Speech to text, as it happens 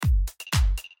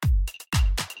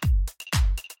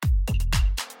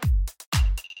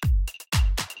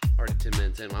10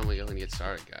 minutes in. Why don't we go ahead and get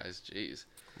started, guys? Jeez.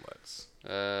 Let's.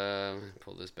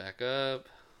 Pull this back up.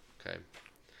 Okay.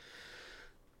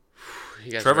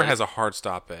 You guys Trevor ready? has a hard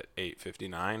stop at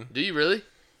 8:59. Do you really?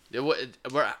 I don't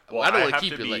want to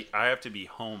keep you late. I have to be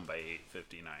home by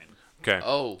 8:59. Okay.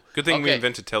 Oh. Good thing we okay.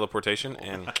 invented teleportation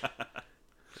and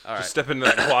All right. just step into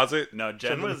that closet. No,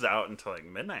 Jen was out until like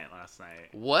midnight last night,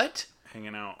 What?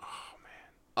 hanging out.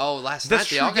 Oh, last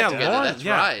That's night they all true, got yeah, together. one, That's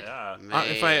yeah. right. Yeah. Man.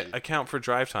 If I account for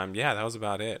drive time, yeah, that was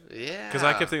about it. Yeah. Because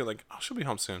I kept thinking like, oh, she'll be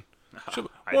home soon. I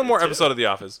One did more too. episode of The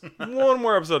Office. One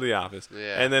more episode of The Office.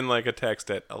 Yeah. And then like a text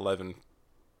at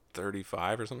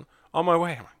 11:35 or something. On my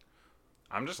way. I'm like,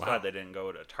 I'm just glad they didn't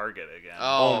go to Target again.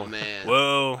 Oh, man.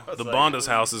 whoa, the like, Bonda's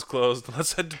house is closed.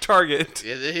 Let's head to Target.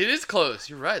 It is close.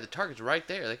 You're right. The Target's right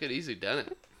there. They could have easily done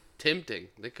it. Tempting.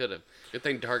 They could have. Good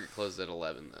thing Target closed at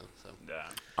 11, though. So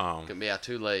Yeah. couldn't be out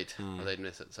too late or they'd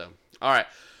miss it. So, all right.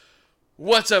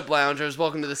 What's up, loungers?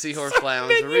 Welcome to the Seahorse Lounge,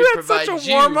 where we provide such a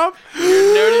you warm-up. your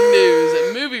nerdy news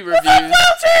and movie reviews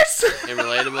and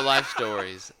relatable life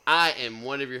stories. I am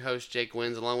one of your hosts, Jake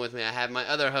Wins. Along with me, I have my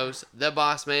other host, the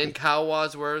boss man, Kyle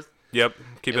Wadsworth. Yep,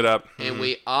 keep it up. And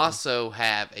we also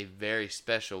have a very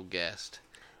special guest.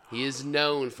 He is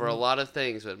known for a lot of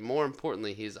things, but more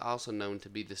importantly, he is also known to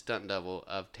be the stunt double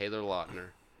of Taylor Lautner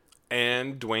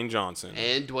And Dwayne Johnson.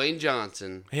 and Dwayne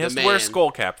Johnson. He has the to wear a man.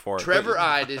 skull cap for it. Trevor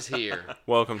Ide is here.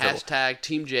 Welcome, Trevor. Hashtag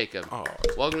Team Jacob. Oh.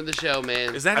 Welcome to the show,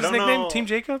 man. Is that I his don't nickname? know. Team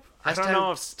Jacob? I don't Hashtag-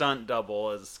 know if stunt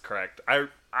double is correct.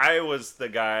 I was the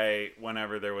guy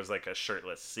whenever there was like a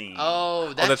shirtless scene.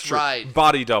 Oh, that's, true. right.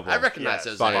 Body double. I recognize Yes,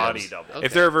 those body names. body double. Okay.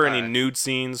 If there are ever any All right. nude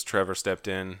scenes, Trevor stepped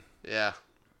in. Yeah.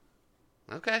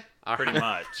 Okay. All Pretty right.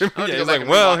 much. I'm gonna Yeah, go he's back like, and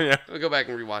well, rewatch- yeah. I'm gonna go back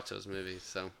and rewatch those movies.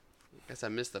 So, I guess I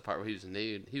missed the part where he was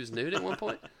nude. He was nude at one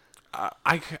point.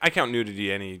 I count nudity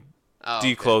any Oh, okay.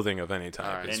 declothing of any type.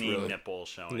 All right. It's Any really, nipple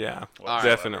showing. yeah, right.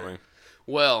 definitely.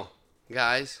 Well,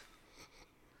 guys,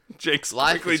 Jake's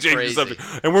Life quickly is changed the crazy.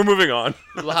 subject, and we're moving on.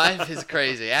 life is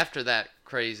crazy. After that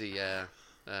crazy, yeah,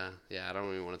 I don't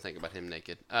even want to think about him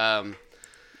naked.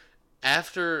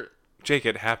 After. Jake,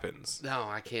 it happens. No,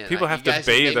 I can't. People have you to guys just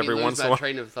bathe made me every lose once in my a while.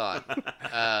 train of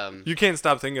thought. You can't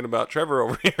stop thinking about Trevor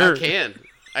over here. I can.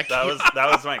 I can.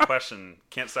 That was my question.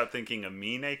 Can't stop thinking of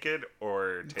me naked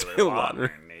or Taylor Taylor Lautner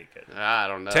Lautner. naked. I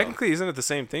don't know. Technically, isn't it the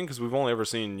same thing? Because we've only ever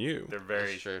seen you. They're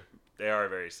very. That's true. They are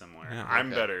very similar. Yeah. I'm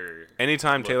Okay. better.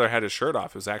 Anytime Taylor had his shirt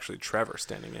off, it was actually Trevor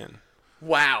standing in.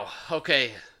 Wow.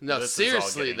 Okay. No, This is all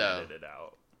seriously getting though. edited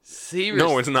out. Seriously.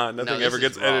 No, it's not. Nothing this ever is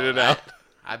gets raw. edited out.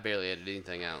 I barely edit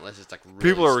anything out unless it's like really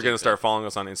People are going stupid. to start following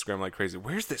us on Instagram like crazy.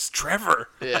 Where's this Trevor?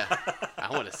 Yeah. I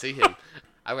want to see him.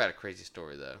 I've got a crazy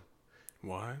story though.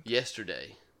 What?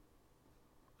 Yesterday,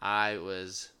 I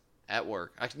was at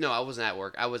work. No, I wasn't at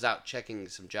work. I was out checking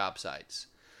some job sites.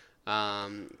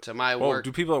 So my Well, work.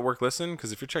 do people at work listen?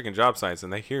 Because if you're checking job sites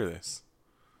and they hear this.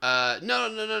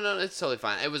 No. It's totally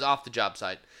fine. It was off the job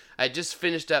site. I just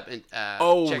finished up and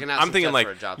checking out I'm some thinking stuff like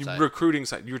for a job you site. recruiting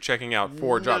site. You were checking out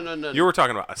for a job. No. You were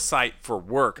talking about a site for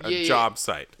work, a Yeah. job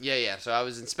site. Yeah. So I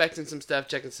was inspecting some stuff,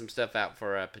 checking some stuff out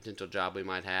for a potential job we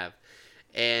might have,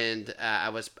 and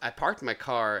I parked my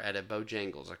car at a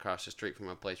Bojangles across the street from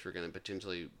a place we're going to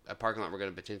potentially a parking lot we're going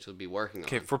to potentially be working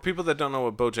Okay, on. for people that don't know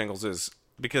what Bojangles is,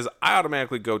 because I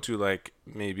automatically go to like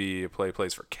maybe a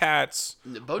place for cats.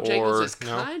 Bojangles or, is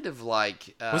no? kind of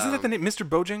like Wasn't that the name, Mr.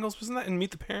 Bojangles? Wasn't that in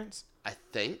Meet the Parents? I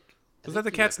think. Was that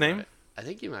the you cat's might be name? right. I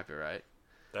think you might be right.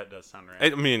 That does sound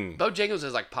right. I mean, Bojangles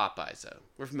is like Popeyes, though.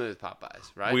 We're familiar with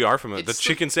Popeyes, right? we are familiar. The It's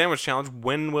chicken sandwich challenge.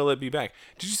 When will it be back?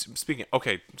 Did you speaking?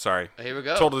 Okay, sorry. Here we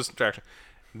go. Total distraction.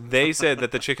 They said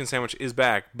that the chicken sandwich is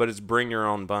back, but it's bring your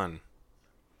own bun.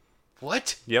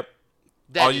 What? Yep.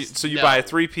 That is- So you no. buy a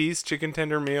 3-piece chicken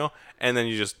tender meal, and then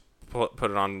you just put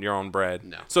it on your own bread.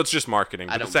 No. So it's just marketing,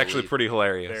 I but don't it's actually believe- pretty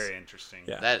hilarious. Very interesting.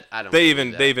 Yeah. That I don't. They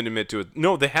believe even admit to it.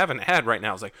 No, they have an ad right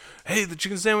now. It's like, hey, the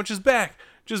chicken sandwich is back.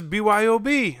 Just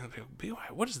BYOB. I'm like,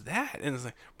 BY, what is that? And it's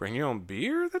like, bring your own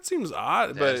beer? That seems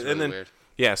odd. That's really weird.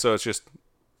 Yeah, so it's just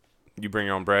you bring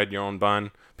your own bread, your own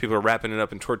bun. People are wrapping it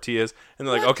up in tortillas, and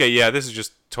they're like, okay, yeah, this is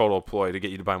just total ploy to get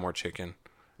you to buy more chicken.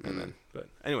 And then, but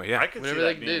anyway, yeah. I could Whatever see they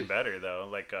that can being do. better though,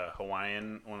 like a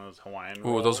Hawaiian, one of those Hawaiian Ooh,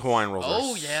 rolls. those Hawaiian rolls.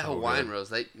 Oh are yeah, so Hawaiian good. rolls.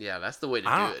 That's the way to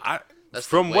I do don't, it. I, That's the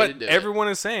from way what to do it. everyone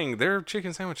is saying, their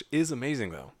chicken sandwich is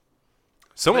amazing though.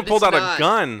 Someone But pulled it's out not- a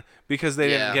gun because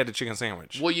they Yeah. didn't get a chicken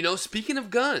sandwich. Well, speaking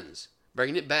of guns,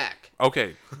 bringing it back.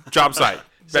 Okay, job site.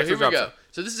 So Back here to we job go. site.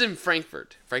 So this is in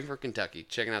Frankfort, Kentucky.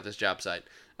 Checking out this job site.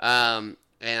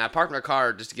 And I parked my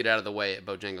car just to get out of the way at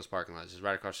Bojangles parking lot. It's just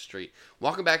right across the street.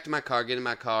 Walking back to my car, getting in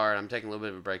my car, and I'm taking a little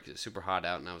bit of a break. It's super hot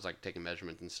out, and I was like taking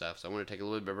measurements and stuff. So I wanted to take a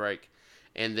little bit of a break.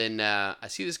 And then I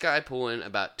see this guy pulling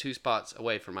about 2 spots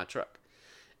away from my truck.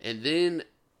 And then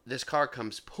this car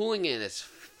comes pulling in as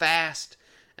fast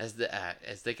as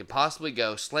they can possibly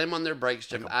go, slam on their brakes,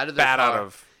 jump out of their car.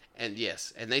 And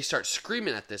yes, and they start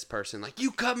screaming at this person, like,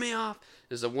 you cut me off.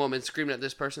 There's a woman screaming at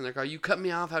this person in their car, you cut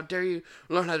me off, how dare you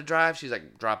learn how to drive. She's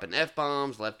like dropping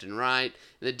F-bombs left and right.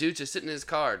 And the dude's just sitting in his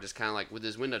car, just kind of like with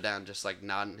his window down, just like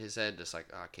nodding his head, just like,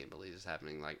 oh, I can't believe this is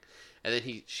happening. Like, and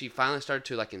then she finally started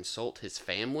to like insult his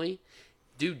family.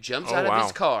 Dude jumps out of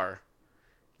his car,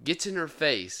 gets in her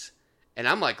face, and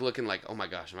I'm like looking like, oh my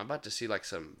gosh, am I about to see like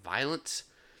some violence?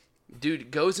 Dude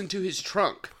goes into his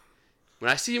trunk. When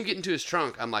I see him get into his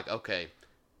trunk, I'm like, okay.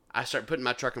 I start putting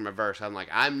my truck in reverse. I'm like,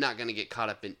 I'm not going to get caught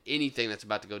up in anything that's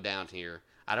about to go down here.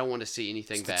 I don't want to see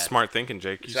anything bad. Smart thinking,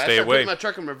 Jake. You so stay I away. start putting my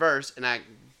truck in reverse, and I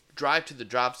drive to the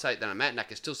job site that I'm at, and I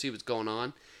can still see what's going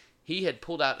on. He had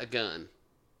pulled out a gun,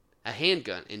 a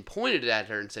handgun, and pointed it at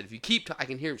her and said, if you keep I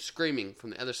can hear him screaming from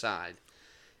the other side.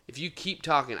 If you keep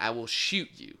talking, I will shoot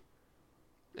you.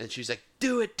 And she's like,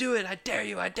 do it, I dare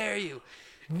you, I dare you.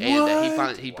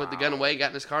 And he put the gun away,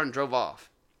 got in his car, and drove off.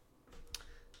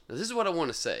 Now, this is what I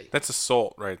want to say. That's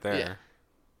assault right there. Yeah.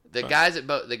 The guy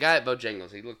at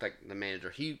Bojangles, he looked like the manager.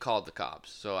 He called the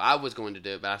cops. So I was going to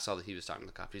do it, but I saw that he was talking to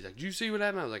the cops. He's like, did you see what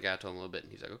happened? I was like, yeah, I told him a little bit.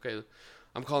 And he's like, okay,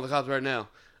 I'm calling the cops right now.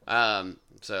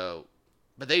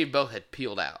 But they both had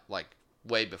peeled out, like,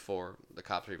 way before the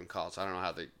cops were even called. So I don't know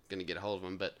how they're going to get a hold of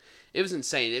him. But it was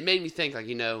insane. It made me think, like,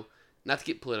 not to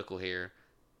get political here.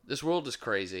 This world is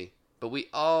crazy. But we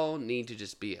all need to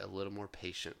just be a little more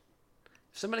patient.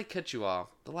 If somebody cuts you off,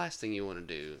 the last thing you want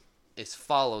to do is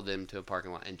follow them to a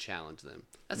parking lot and challenge them.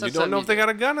 You don't know if they got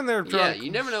a gun in their trunk. Yeah,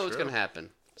 you never know what's going to happen.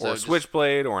 Or a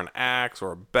switchblade, or an axe,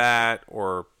 or a bat,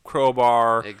 or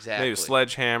crowbar. Exactly. Maybe a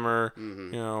sledgehammer.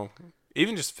 Mm-hmm.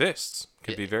 Even just fists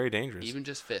could be very dangerous. Even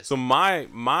just fists. So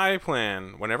my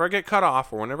plan, whenever I get cut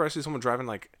off, or whenever I see someone driving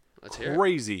like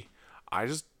crazy, I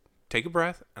just take a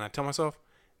breath and I tell myself,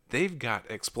 they've got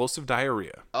explosive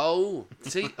diarrhea. Oh,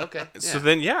 see? Okay. Yeah. So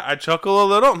then, I chuckle a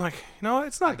little. I'm like,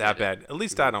 it's not that bad. At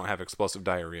least I don't have explosive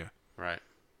diarrhea. Right.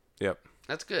 Yep.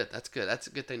 That's good. That's a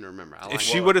good thing to remember. If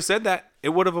she would have said that, it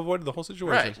would have avoided the whole situation.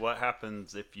 Right. What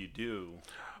happens if you do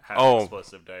have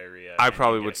explosive diarrhea? I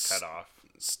probably would cut off.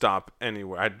 Stop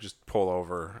anywhere. I'd just pull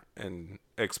over and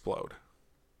explode.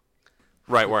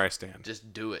 Right where I stand.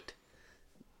 Just do it.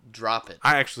 Drop it.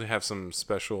 I actually have some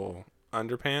special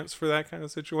underpants for that kind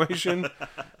of situation.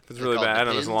 If it's really bad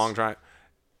and it's a long drive.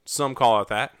 Some call it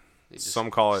that. Some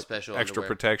call it extra underwear.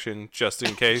 Protection, just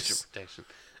in case. Extra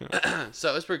protection.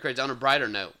 So it's pretty crazy. On a brighter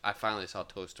note, I finally saw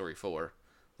Toy Story 4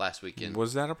 last weekend.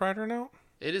 Was that a brighter note?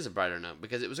 It is a brighter note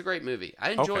because it was a great movie.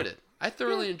 I enjoyed it. I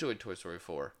thoroughly enjoyed Toy Story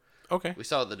 4. Okay. We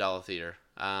saw it at the Dollar Theater.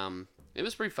 It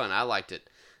was pretty fun. I liked it.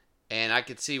 And I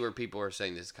could see where people are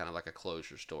saying this is kind of like a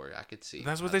closure story. I could see.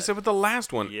 That's what they said with the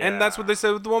last one. Yeah. And that's what they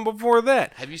said with the one before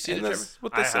that. Have you seen it, Trevor?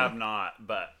 I have not,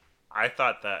 but I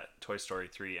thought that Toy Story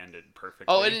 3 ended perfectly.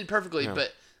 Oh, it ended perfectly,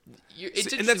 but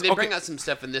it's interesting. They bring out some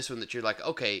stuff in this one that you're like,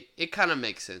 okay, it kind of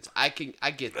makes sense. I get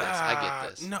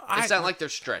this. No, it's not like they're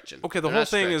stretching. Okay, the whole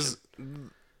thing is,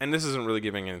 and this isn't really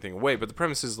giving anything away, but the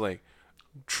premise is like,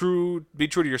 be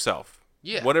true to yourself.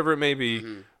 Yeah. Whatever it may be.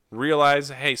 Mm-hmm. Realize,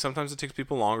 hey, sometimes it takes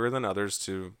people longer than others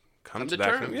to come to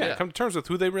terms. Come to terms with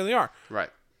who they really are. Right.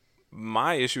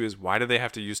 My issue is, why do they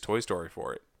have to use Toy Story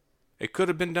for it? It could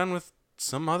have been done with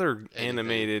some other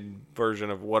animated version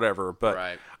of whatever,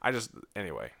 but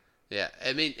anyway. Yeah,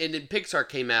 I mean, and then Pixar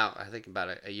came out, I think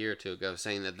about a year or two ago,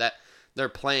 saying that their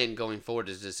plan going forward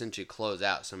is to essentially close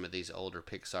out some of these older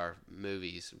Pixar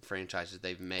movies and franchises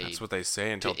they've made. That's what they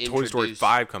say until Toy Story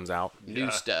 5 comes out. New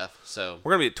stuff. So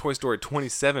we're gonna be at Toy Story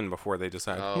 27 before they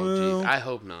decide. Oh, geez. I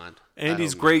hope not.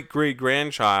 Andy's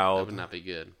great-great-grandchild. That would not be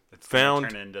good. It's gonna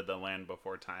turn into the Land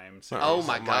Before Time. Oh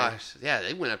my gosh! Yeah,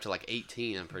 they went up to like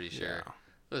 18. I'm pretty sure. Yeah.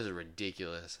 Those are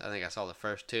ridiculous. I think I saw the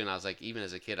first 2, and I was like, even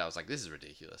as a kid, I was like, this is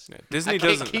ridiculous. Yeah, Disney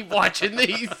doesn't keep watching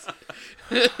these.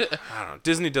 I don't know.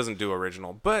 Disney doesn't do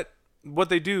original, but what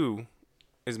they do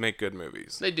is make good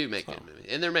movies. They do make good movies,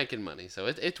 and they're making money, so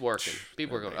it's working.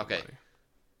 People are going, okay. Money.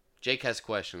 Jake has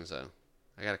questions, though.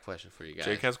 I got a question for you guys.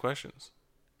 Jake has questions.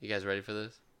 You guys ready for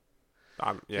this?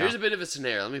 Yeah. Here's a bit of a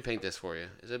scenario. Let me paint this for you.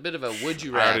 It's a bit of a would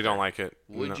you rather. I already don't like it.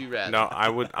 Would you rather? No, I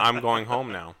would. I'm going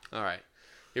home now. All right.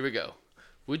 Here we go.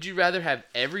 Would you rather have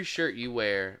every shirt you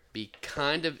wear be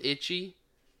kind of itchy,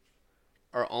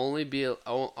 or only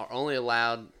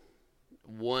allowed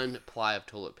one ply of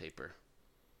toilet paper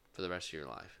for the rest of your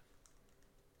life?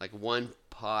 Like one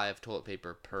ply of toilet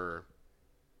paper per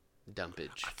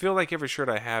dumpage. I feel like every shirt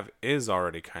I have is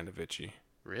already kind of itchy.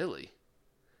 Really?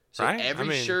 So right?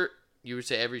 every shirt You would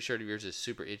say every shirt of yours is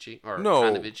super itchy? Or no,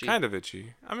 kind of itchy? Kind of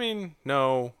itchy. I mean,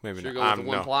 no, maybe so not. You're going with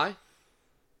the one ply?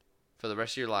 For the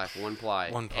rest of your life, one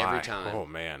ply. One ply. Every time. Oh,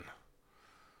 man.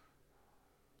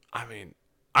 I mean,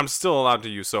 I'm still allowed to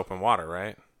use soap and water,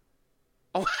 right?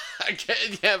 Oh, I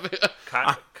can't. Yeah, but,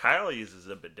 Kyle uses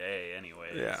a bidet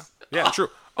anyways. Yeah, true.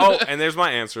 Oh, and there's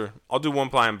my answer. I'll do one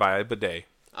ply and buy a bidet.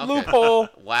 Okay. Loophole.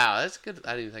 Wow, that's good.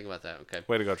 I didn't even think about that. Okay.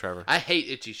 Way to go, Trevor. I hate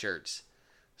itchy shirts.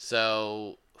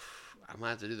 So, I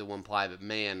might have to do the one ply, but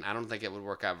man, I don't think it would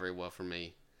work out very well for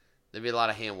me. There'd be a lot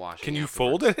of hand washing. Can you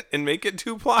afterwards. fold it and make it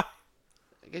 2 ply?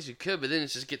 I guess you could, but then it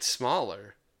just gets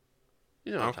smaller.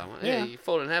 You know what I'm talking about. Yeah. Yeah, you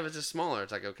fold it in half, it's just smaller.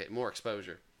 It's like, okay, more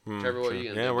exposure. Trevor, what are you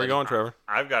going to do? Yeah, where you going, Trevor?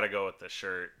 I've got to go with the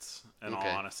shirts, in all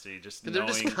honesty. Just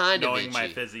knowing my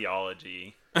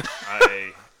physiology,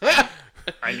 I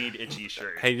need itchy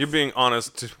shirts. Hey, you're being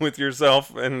honest with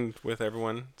yourself and with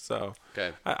everyone, so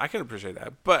okay. I can appreciate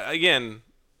that. But again,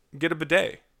 get a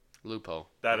bidet. Loophole.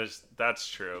 That's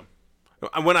true.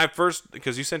 When I first,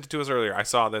 because you sent it to us earlier, I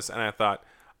saw this and I thought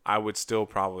I would still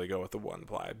probably go with the one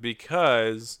ply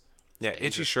because,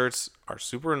 itchy shirts are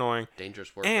super annoying.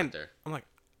 Dangerous work and right there. I'm like,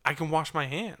 I can wash my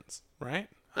hands, right?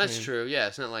 That's true. Yeah,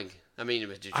 it's not like really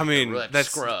that's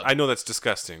scrub. I know that's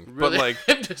disgusting, Really but like,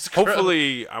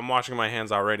 hopefully, I'm washing my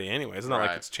hands already anyway. It's not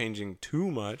like it's changing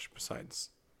too much. Besides,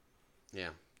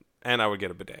 and I would get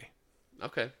a bidet.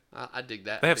 Okay, I dig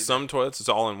that. They have some toilets; it's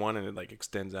all in one, and it like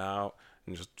extends out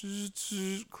and just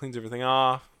cleans everything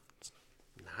off.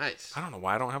 Nice. I don't know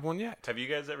why I don't have one yet. Have you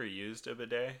guys ever used a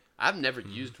bidet? I've never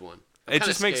used one. It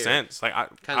just makes sense. Like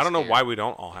I don't know why we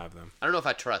don't all have them. I don't know if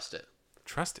I trust it.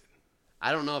 Trust it.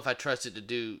 I don't know if I trust it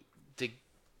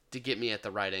to get me at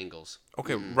the right angles.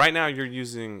 Okay, right now you're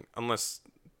using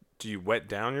do you wet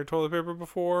down your toilet paper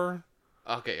before?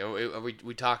 Okay, are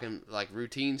we talking like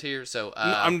routines here? So no,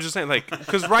 I'm just saying like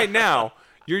because right now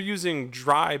you're using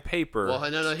dry paper. Well,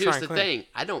 no. Here's the thing.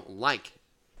 I don't like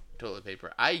toilet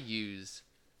paper. I use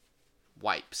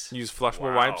wipes. You use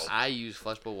flushable wipes? I use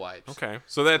flushable wipes. Okay,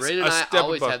 so that's Ray and a I step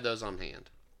always above. have those on hand.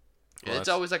 And it's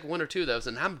always like 1 or 2 of those,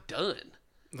 and I'm done.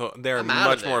 They're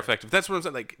much more effective. That's what I'm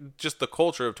saying. Like, just the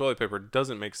culture of toilet paper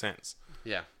doesn't make sense.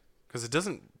 Yeah. Because it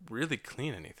doesn't really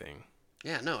clean anything.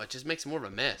 Yeah, no, it just makes it more of a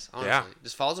mess, honestly. Yeah. It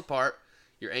just falls apart.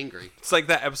 You're angry. It's like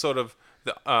that episode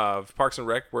of Parks and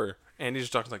Rec where Andy's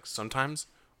just talking like, sometimes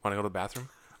when I go to the bathroom,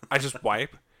 I just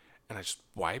wipe, and I just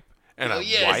wipe, and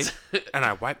wipe, and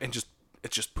I wipe, and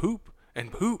it's just poop. And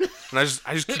poop, and I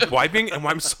just keep wiping and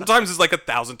wiping. Sometimes it's like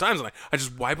 1,000 times, and I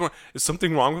just wipe. Is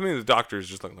something wrong with me? The doctor is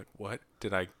just like, what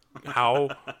did I? How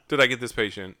did I get this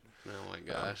patient? Oh my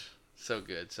gosh, so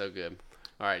good, so good.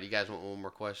 All right, you guys want one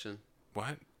more question?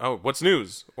 What? Oh, what's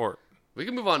news? Or we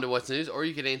can move on to what's news, or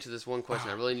you could answer this one question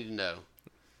I really need to know.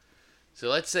 So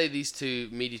let's say these two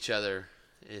meet each other,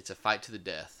 and it's a fight to the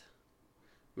death.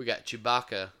 We got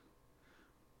Chewbacca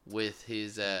with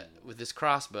his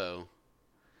crossbow.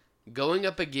 Going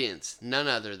up against none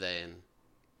other than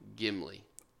Gimli.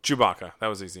 Chewbacca. That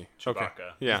was easy. Chewbacca. Okay.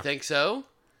 Yeah. You think so?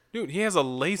 Dude, he has a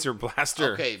laser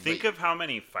blaster. Okay, think of how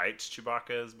many fights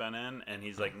Chewbacca has been in, and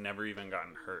he's like never even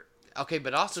gotten hurt. Okay,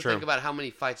 but also think about how many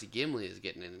fights Gimli has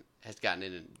gotten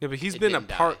in. Yeah, but he's been a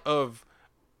part of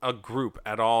a group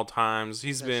at all times.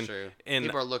 He's been in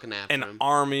people are looking after an him.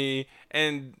 army,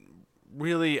 and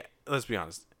really, let's be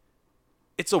honest,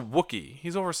 it's a Wookiee.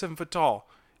 He's over 7 foot tall.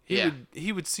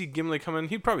 He would see Gimli coming.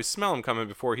 He'd probably smell him coming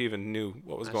before he even knew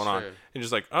what was going on. And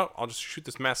just like, I'll just shoot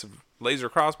this massive laser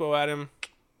crossbow at him.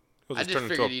 He'll just turn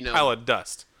into a pile of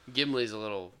dust. Gimli's a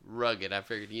little rugged. I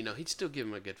figured, he'd still give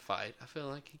him a good fight. I feel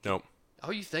like he could. Nope.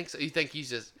 Oh, you think so? You think he's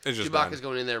just done. Chewbacca's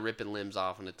going in there ripping limbs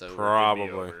off and it's over?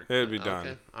 Probably. It'd be done.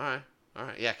 Okay. All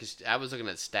right. Yeah, because I was looking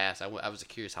at stats. I was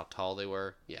curious how tall they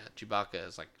were. Yeah, Chewbacca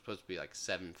is like supposed to be like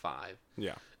 7'5".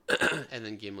 Yeah. And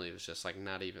then Gimli was just like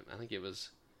not even. I think it was.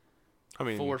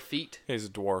 4 feet. He's a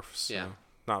dwarf, so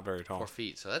not very tall. 4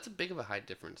 feet, so that's a big of a height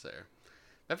difference there.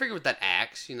 I figure with that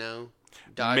axe,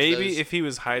 maybe if he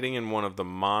was hiding in one of the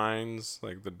mines,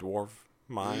 like the dwarf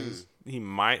mines, he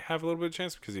might have a little bit of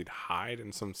chance because he'd hide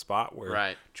in some spot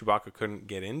where Chewbacca couldn't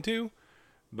get into.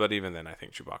 But even then, I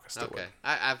think Chewbacca still would.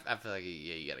 I feel like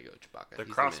you got to go with Chewbacca. The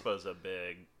crossbow's a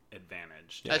big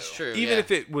advantage. That's true. Even if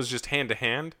it was just hand to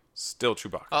hand, still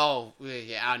Chewbacca. Oh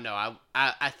yeah, I know.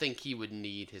 I think he would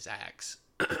need his axe.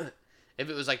 If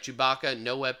it was like Chewbacca,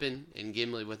 no weapon, and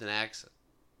Gimli with an axe,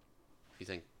 you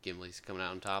think Gimli's coming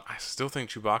out on top? I still think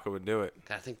Chewbacca would do it.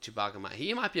 I think Chewbacca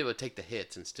might be able to take the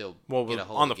hits and still get a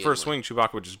hold on the first swing.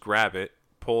 Chewbacca would just grab it,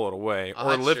 pull it away,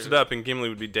 or lift it up, and Gimli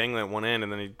would be dangling at one end,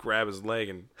 and then he'd grab his leg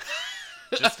and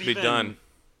just be done.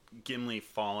 Gimli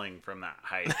falling from that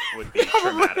height would be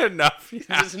traumatic. enough.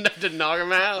 Yeah. Just enough to knock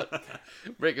him out.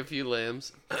 Break a few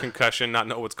limbs. Concussion, not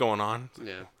know what's going on.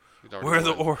 Yeah. Where are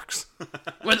the orcs?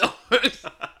 Where the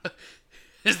orcs?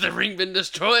 Has the ring been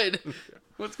destroyed?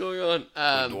 What's going on?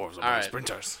 Dwarves are all right.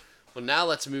 sprinters. Well, now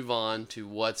let's move on to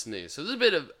what's new. So there's a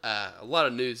bit of a lot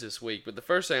of news this week, but the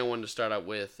first thing I wanted to start out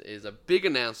with is a big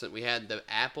announcement. We had the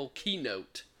Apple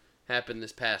Keynote happen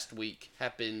this past week.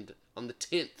 Happened on the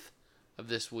 10th of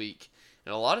this week,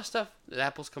 and a lot of stuff that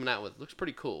Apple's coming out with looks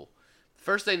pretty cool. The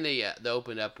first thing they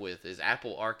opened up with is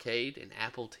Apple Arcade and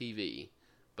Apple TV,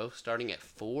 both starting at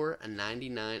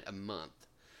 $4.99 a month.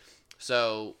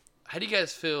 So, how do you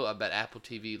guys feel about Apple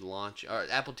TV launch, or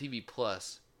Apple TV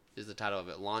Plus is the title of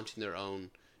it, launching their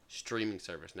own streaming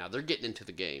service? Now they're getting into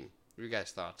the game. What are your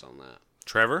guys' thoughts on that?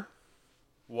 Trevor?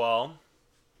 Well,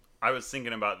 I was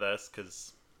thinking about this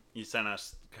because you sent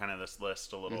us kind of this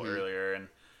list a little earlier, and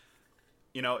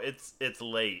it's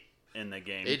late in the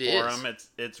game for them.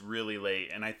 It's really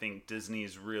late, and I think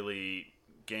Disney's really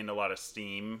gained a lot of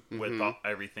steam with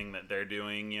everything that they're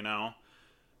doing.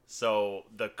 So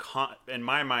in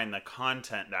my mind, the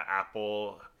content that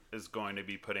Apple is going to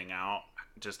be putting out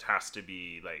just has to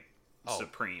be like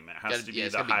supreme. It has to be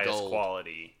the highest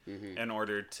quality in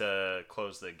order to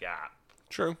close the gap.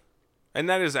 True. And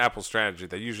that is Apple's strategy.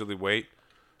 They usually wait,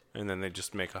 and then they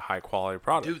just make a high quality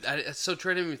product. Dude, it's so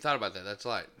true. I didn't even thought about that. That's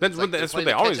what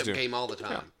they always do. Game all the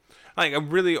time. Yeah.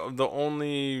 Like really, the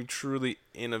only truly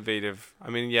innovative. I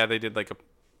mean, yeah, they did like a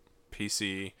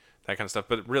PC, that kind of stuff,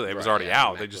 but really, it was already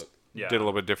out. They just did a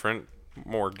little bit different,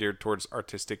 more geared towards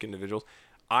artistic individuals.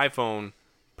 iPhone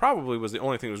probably was the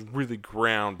only thing that was really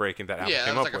groundbreaking that Apple came up with.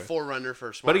 Yeah, it was like a forerunner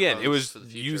for smartphones. But again, it was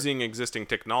using existing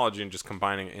technology and just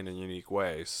combining it in a unique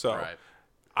way. So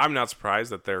I'm not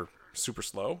surprised that they're super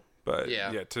slow, but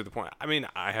to the point. I mean,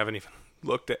 I haven't even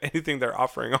looked at anything they're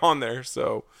offering on there,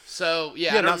 so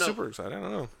yeah, I don't know. Super excited. I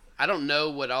don't know. I don't know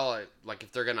what all, like,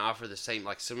 if they're going to offer the same,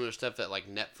 like, similar stuff that, like,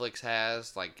 Netflix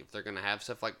has, like, if they're going to have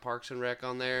stuff like Parks and Rec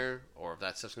on there, or if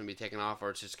that stuff's going to be taken off, or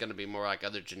it's just going to be more like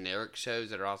other generic shows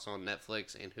that are also on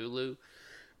Netflix and Hulu.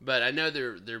 But I know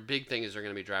their big thing is they're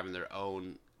going to be driving their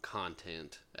own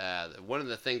content. One of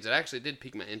the things that actually did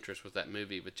pique my interest was that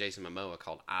movie with Jason Momoa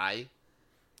called I.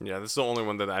 Yeah, this is the only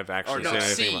one that I've actually seen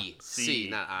anything about. C,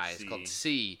 not I. It's called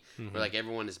C, where like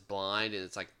everyone is blind and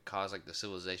it's like caused like the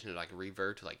civilization to like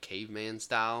revert to like caveman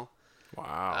style.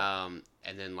 Wow.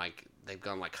 And then like they've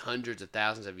gone like hundreds of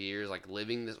thousands of years like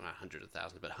living this, not hundreds of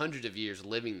thousands, but hundreds of years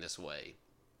living this way.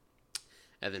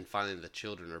 And then finally the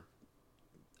children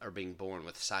are being born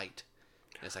with sight.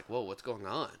 And it's like, whoa, what's going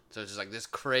on? So it's just like this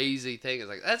crazy thing. It's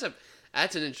like that's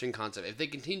an interesting concept. If they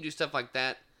continue to do stuff like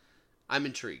that, I'm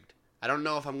intrigued. I don't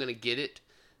know if I'm going to get it,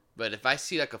 but if I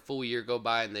see like a full year go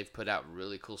by and they've put out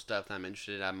really cool stuff that I'm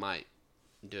interested in, I might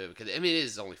do it. Because, I mean, it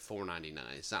is only $4.99.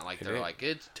 It's not like they're like,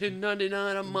 it's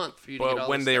 $10.99 a month for you to get all this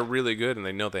when they're stuff. Really good and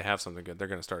they know they have something good, they're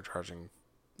going to start charging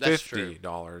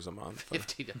 $50 a month.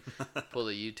 $50 pull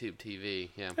the YouTube TV,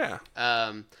 yeah.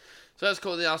 Yeah. So that's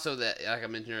cool. They also, like I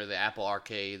mentioned earlier, the Apple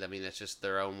Arcade. I mean, that's just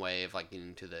their own way of like getting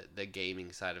into the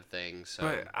gaming side of things. So.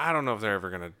 But I don't know if they're ever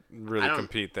going to really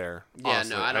compete there. Yeah,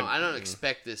 honestly. No, I don't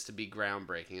expect this to be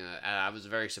groundbreaking. I was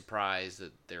very surprised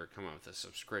that they were coming up with a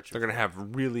subscription. They're going to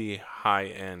have really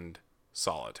high-end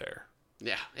solitaire.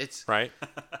 Yeah, it's right.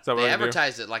 Is that what they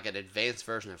advertised it like an advanced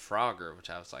version of Frogger,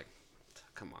 which I was like,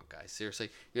 "Come on, guys, seriously?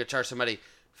 You're gonna charge somebody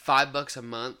 $5 a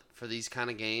month for these kind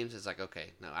of games?" It's like,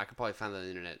 okay, no, I could probably find that on the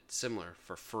internet similar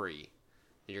for free.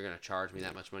 And you're gonna charge me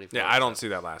that much money for it? Yeah, I don't see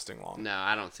that lasting long. No,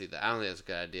 I don't see that. I don't think that's a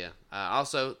good idea.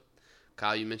 Also,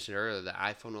 Kyle, you mentioned earlier the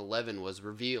iPhone 11 was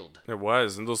revealed. It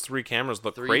was, and those 3 cameras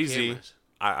look crazy. Cameras.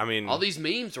 I mean, all these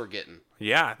memes we're getting.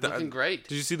 Yeah, looking great.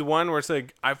 Did you see the one where it's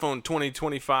like iPhone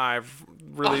 2025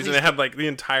 release, and it had like the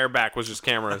entire back was just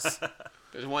cameras?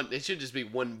 There's one. It should just be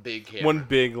one big camera. One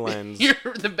big lens.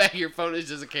 The back of your phone is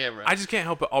just a camera. I just can't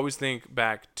help but always think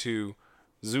back to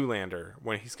Zoolander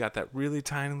when he's got that really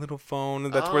tiny little phone.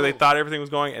 And that's where they thought everything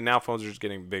was going, and now phones are just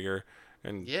getting bigger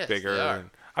and bigger. They are. And,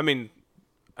 I mean,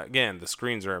 again, the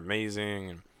screens are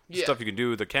amazing and the stuff you can do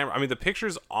with the camera. I mean, the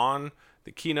pictures on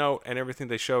the keynote and everything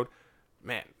they showed,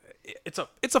 man, it's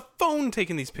a phone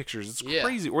taking these pictures. It's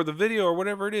crazy. Or the video or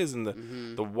whatever it is, and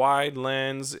the wide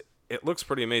lens. It looks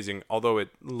pretty amazing, although it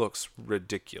looks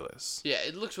ridiculous. Yeah,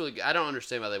 it looks really good. I don't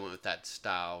understand why they went with that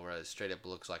style where it straight up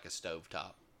looks like a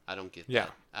stovetop. I don't get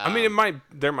that. I mean,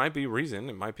 there might be reason.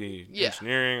 It might be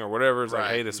engineering or whatever. It's like,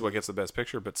 hey, this is what gets the best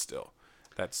picture, but still,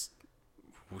 that's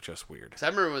just weird. So I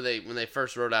remember when they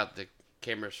first wrote out the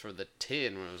cameras for the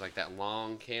 10, when it was like that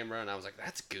long camera, and I was like,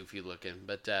 that's goofy looking.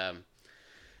 But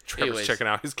Trevor's checking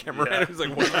out his camera and he's like,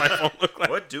 what does my phone look like?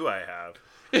 What do I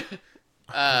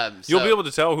have? You'll be able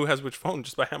to tell who has which phone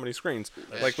just by how many screens.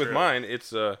 Like with true. mine,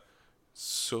 it's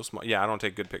so small. Yeah, I don't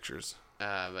take good pictures.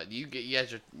 But you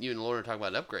and Lauren are talking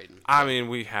about upgrading. I mean,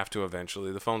 we have to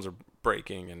eventually. The phones are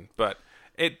breaking, but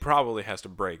it probably has to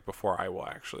break before I will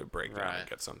actually break down and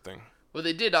get something. Well,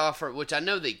 they did offer, which I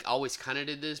know they always kind of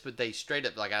did this, but they straight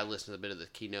up, like I listened to a bit of the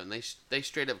keynote, and they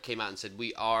straight up came out and said,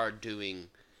 we are doing,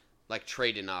 like,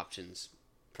 trade-in options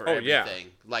for everything. Yeah.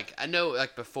 Like, I know,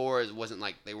 like, before, it wasn't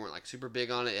like, they weren't, like, super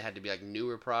big on it. It had to be, like,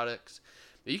 newer products.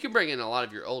 But you can bring in a lot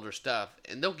of your older stuff,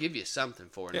 and they'll give you something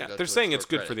for it. Yeah, they're saying it's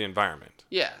good for the environment.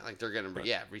 Yeah, like, they're going to,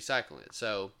 recycling it.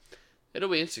 So, it'll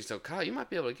be interesting. So, Kyle, you might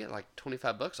be able to get, like,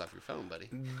 $25 off your phone, buddy.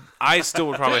 I still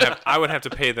would probably I would have to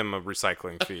pay them a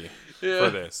recycling fee for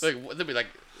this. Like, they'll be like,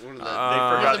 one of the,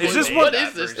 what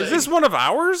is this? Is this one of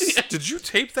ours? Yeah. Did you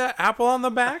tape that Apple on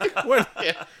the back?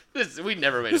 We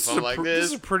never made a phone like this.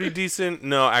 This is pretty decent.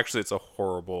 No, actually, it's a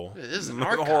horrible. This is an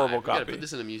archive. Horrible copy. You gotta put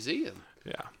this in a museum.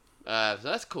 Yeah. So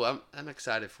that's cool. I'm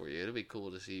excited for you. It'll be cool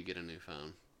to see you get a new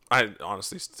phone. I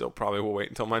honestly still probably will wait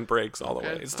until mine breaks all the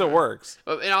way. It still works.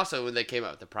 And also, when they came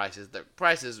out with the prices,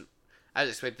 I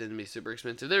expected them to be super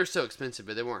expensive. They were so expensive,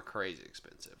 but they weren't crazy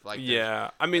expensive. Like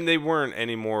I mean, they weren't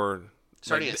any more.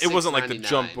 Starting at it wasn't like the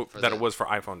jump that it was for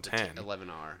iPhone 10.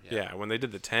 11R. Yeah, when they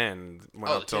did the 10,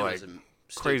 went up to like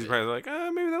crazy price. Like,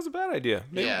 maybe that was a bad idea.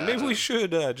 Maybe we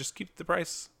should just keep the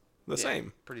price the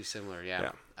same. Pretty similar,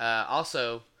 yeah.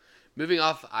 Also, moving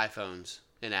off iPhones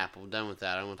and Apple, done with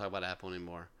that. I don't want to talk about Apple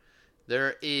anymore.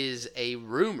 There is a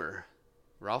rumor.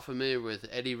 We're all familiar with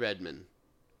Eddie Redmayne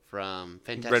from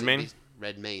Fantastic Redmayne? Beasts.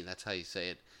 Redmayne, that's how you say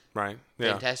it. Right.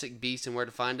 Yeah. Fantastic Beasts and Where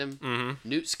to Find Him. Mm-hmm.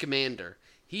 Newt Scamander.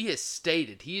 He has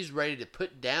stated he is ready to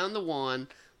put down the wand,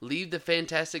 leave the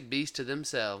Fantastic Beasts to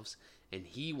themselves, and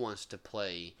he wants to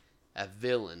play a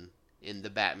villain in the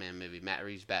Batman movie, Matt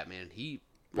Reeves' Batman. He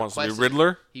wants to be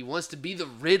Riddler? He wants to be the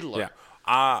Riddler.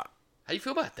 Yeah. How do you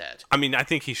feel about that? I mean, I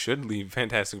think he should leave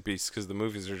Fantastic Beasts because the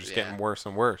movies are just getting worse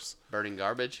and worse. Burning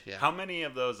garbage? Yeah. How many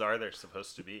of those are there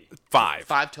supposed to be? 5.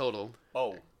 5 total.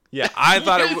 Oh. Yeah, I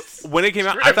thought when it came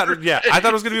out, I thought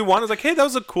it was going to be 1. I was like, hey, that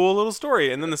was a cool little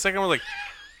story. And then the second one was like,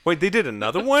 wait, they did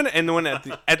another one? And then when at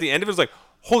the end of it, it was like,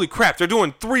 holy crap, they're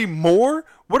doing 3 more?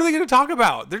 What are they going to talk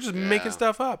about? They're just making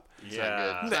stuff up.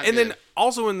 Yeah. And then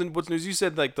also in what's news, you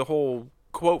said like the whole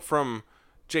quote from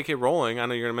J.K. Rowling. I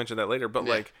know you're going to mention that later, but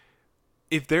like,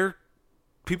 if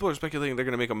people are speculating they're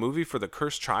going to make a movie for the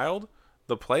Cursed Child,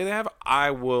 the play they have, I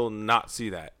will not see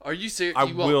that. Are you serious? I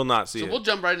will not see it. So we'll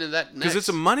jump right into that next. Because it's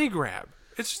a money grab.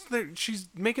 It's just that she's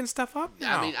making stuff up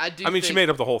now. I mean, she made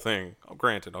up the whole thing.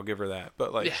 Granted, I'll give her that.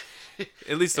 But like,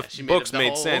 at least the books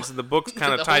made sense. And the books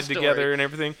kind of tied together and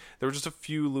everything. There were just a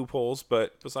few loopholes,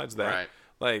 but besides that,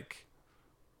 like,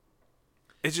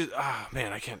 it's just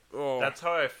man, I can't. Oh. That's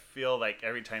how I feel like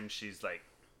every time she's like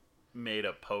made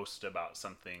a post about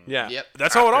something. Yeah,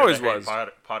 that's how it always was.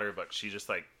 Potter book. She just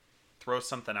like throws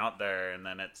something out there, and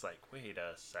then it's like, wait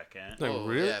a second. Like,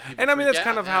 really? Yeah, and I mean, that's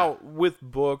kind of how with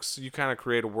books you kind of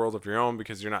create a world of your own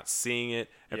because you're not seeing it.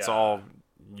 It's all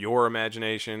your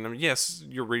imagination. I mean, yes,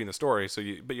 you're reading the story,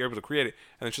 but you're able to create it.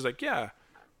 And then she's like, yeah,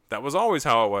 that was always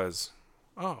how it was.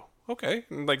 Oh, okay.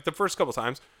 And like the first couple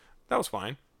times, that was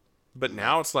fine. But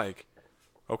now it's like,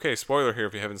 okay, spoiler here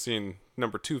if you haven't seen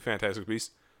number 2 Fantastic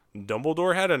Beasts.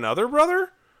 Dumbledore had another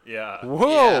brother? Yeah.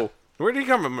 Whoa. Yeah. Where did he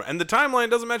come from? And the timeline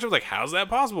doesn't match up. Like, how's that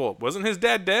possible? Wasn't his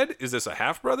dad dead? Is this a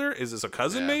half-brother? Is this a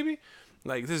cousin, maybe?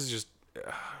 Like, this is just...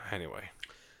 anyway.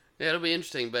 Yeah, it'll be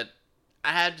interesting, but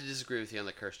I had to disagree with you on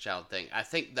the Cursed Child thing.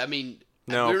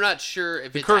 No, we're not sure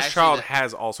if the Cursed Child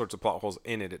has all sorts of plot holes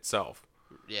in it itself.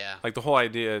 Yeah. Like, the whole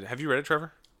idea... Have you read it,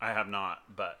 Trevor? I have not,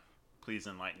 but please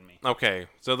enlighten me. Okay,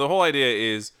 so the whole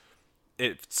idea is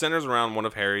it centers around one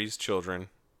of Harry's children,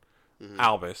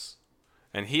 Albus,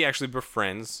 and he actually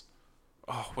befriends...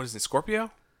 Oh, what is it,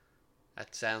 Scorpio?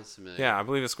 That sounds familiar. Yeah, I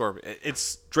believe it's Scorpio.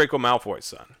 It's Draco Malfoy's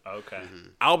son. Okay. Mm-hmm.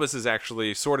 Albus is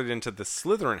actually sorted into the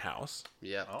Slytherin house.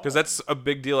 Yeah. Because that's a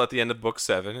big deal at the end of book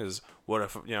 7 is what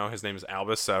if, his name is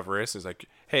Albus Severus. He's like,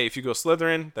 hey, if you go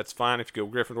Slytherin, that's fine. If you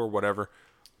go Gryffindor, whatever.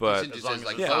 But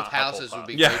both houses would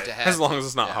be great to have. As long as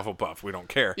it's not Hufflepuff, we don't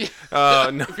care.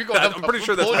 No, if you're going I'm pretty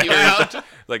sure that's what Harry.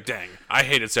 Like, dang, I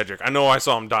hated Cedric. I know I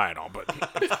saw him die and all, but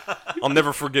I'll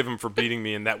never forgive him for beating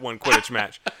me in that one Quidditch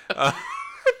match.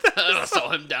 I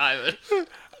saw him die.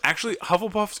 Actually,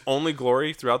 Hufflepuff's only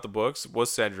glory throughout the books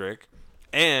was Cedric,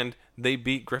 and they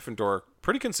beat Gryffindor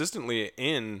pretty consistently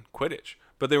in Quidditch.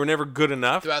 But they were never good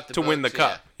enough to win the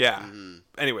cup. Yeah. Mm-hmm.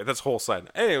 Anyway, that's whole side.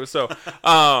 Anyway, so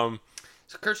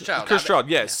Cursed Child. Cursed Child,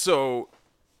 yes. Yeah. So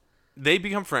they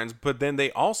become friends, but then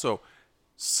they also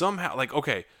somehow, like,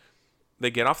 okay,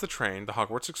 they get off the train, the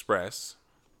Hogwarts Express,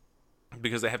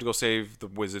 because they have to go save the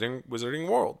wizarding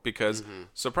world. Because,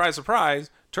 surprise, surprise,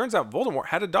 turns out Voldemort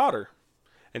had a daughter.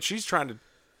 And she's trying to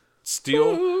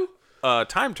steal a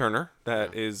time turner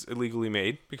that is illegally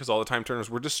made, because all the time turners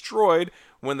were destroyed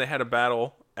when they had a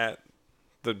battle at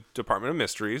the Department of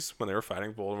Mysteries, when they were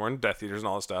fighting Voldemort and Death Eaters and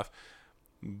all this stuff.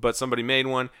 But somebody made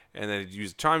one, and then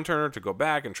used a time turner to go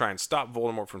back and try and stop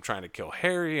Voldemort from trying to kill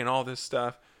Harry and all this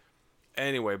stuff.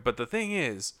 Anyway, but the thing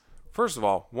is, first of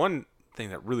all, one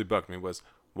thing that really bugged me was,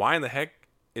 why in the heck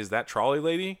is that trolley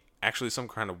lady actually some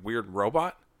kind of weird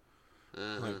robot?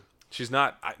 Like, she's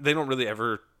not. They don't really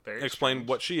ever explain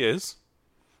what she is,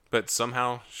 but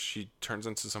somehow she turns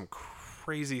into some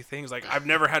crazy things. Like, I've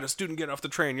never had a student get off the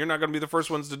train. You're not going to be the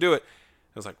first ones to do it.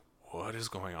 I was like, what is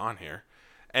going on here?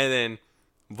 And then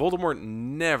Voldemort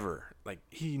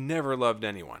he never loved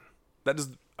anyone. That is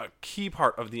a key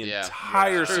part of the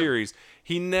entire series.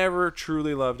 He never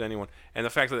truly loved anyone. And the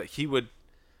fact that he would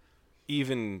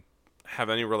even have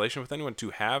any relation with anyone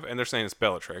and they're saying it's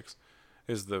Bellatrix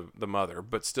is the mother,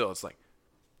 but still, it's like,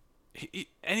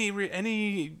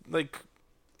 any like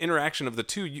interaction of the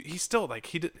two, he's still like,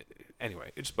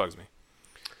 anyway, it just bugs me.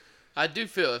 I do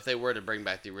feel if they were to bring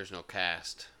back the original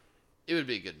cast, it would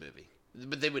be a good movie.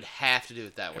 But they would have to do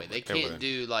it that way. They can't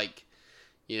do, like,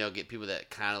 get people that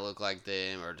kind of look like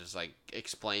them, or just, like,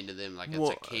 explain to them, like, it's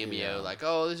a cameo. Like,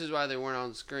 oh, this is why they weren't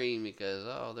on screen, because,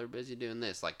 they're busy doing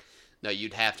this. Like, no,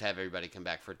 you'd have to have everybody come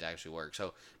back for it to actually work.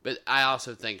 So, but I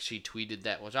also think she tweeted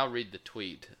that, which I'll read the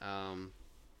tweet.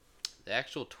 The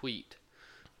actual tweet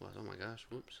was, oh my gosh,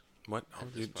 whoops. What?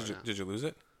 Did you lose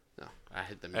it? No, I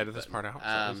hit the mute Edit this part out.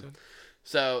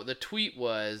 So the tweet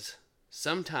was,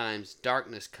 sometimes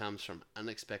darkness comes from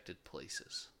unexpected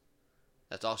places.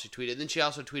 That's all she tweeted. Then she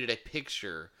also tweeted a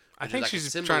picture. I think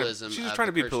she's trying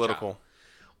to be political. Child.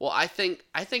 Well, I think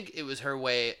it was her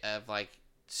way of, like,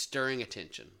 stirring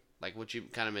attention, like what you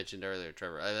kind of mentioned earlier,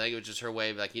 Trevor. I think it was just her way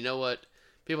of, like, you know what,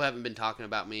 people haven't been talking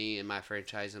about me and my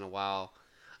franchise in a while.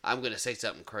 I'm gonna say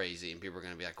something crazy, and people are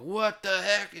gonna be like, "What the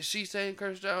heck is she saying,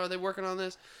 Cursed Child? Are they working on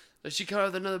this? Is she coming out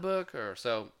with another book?" Or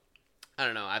so. I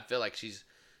don't know. I feel like she's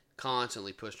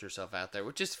constantly pushing herself out there,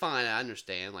 which is fine. I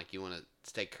understand. Like, you want to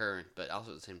stay current, but also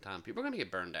at the same time, people are gonna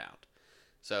get burned out.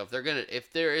 So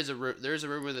if there is a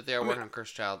rumor that they are working on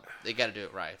Cursed Child, they got to do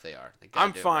it right. If they are,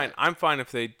 I'm fine. Right. I'm fine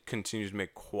if they continue to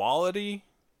make quality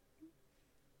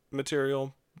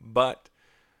material, but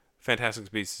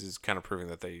Fantastic Beasts is kind of proving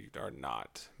that they are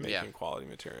not making quality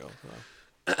material.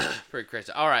 So. Pretty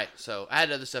crazy. All right, so I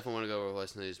had other stuff I want to go over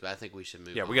with news, but I think we should move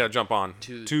on. Yeah, we got to jump on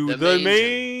to the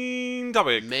main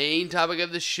topic. Main topic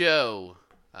of the show.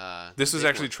 This is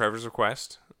actually Trevor's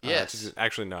request. Yes.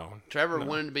 Actually, no. Trevor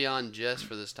wanted to be on just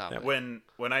for this topic. Yeah.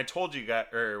 When I told you guys,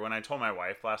 or when I told my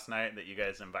wife last night that you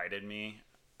guys invited me,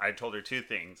 I told her two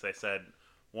things. I said,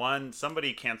 one,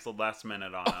 somebody canceled last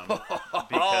minute on them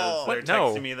because they're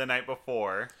texting me the night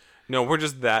before. No, we're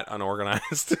just that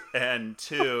unorganized. And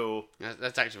two,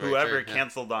 that's actually whoever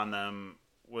canceled on them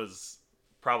was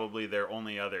probably their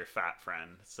only other fat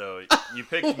friend. So you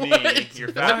picked me, your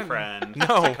fat friend,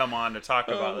 to come on to talk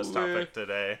about this topic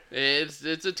today. It's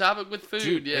a topic with food,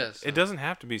 Dude, yes. It doesn't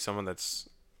have to be someone that's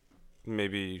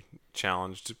maybe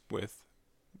challenged with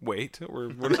weight.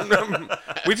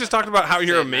 We just talked about how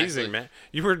you're amazing, man.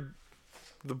 You were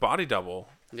the body double.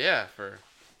 Yeah, for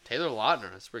Taylor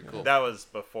Lautner. That's pretty cool. That was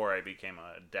before I became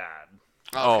a dad.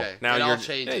 Okay, now it all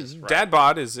changes. Right. Dad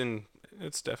bod it's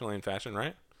definitely in fashion,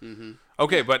 right? Mm-hmm.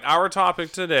 Okay, but our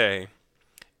topic today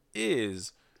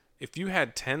is if you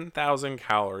had 10,000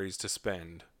 calories to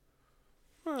spend.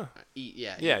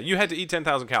 Yeah, you had to eat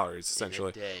 10,000 calories,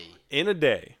 essentially. In a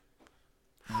day.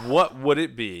 What would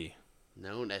it be?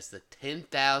 Known as the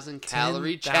 10,000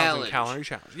 calorie challenge. 10,000 calorie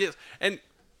challenge. Yes. And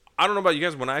I don't know about you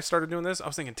guys. When I started doing this, I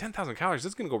was thinking 10,000 calories.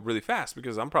 This is going to go really fast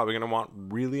because I'm probably going to want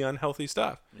really unhealthy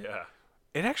stuff. Yeah.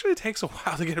 It actually takes a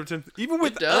while to get up to, even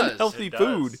with unhealthy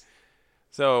food.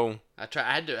 So I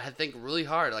had to think really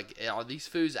hard. Like, are these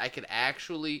foods I could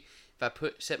actually, if I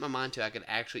set my mind to, I could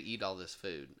actually eat all this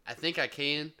food. I think I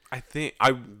can. I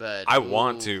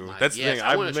want to. That's the thing.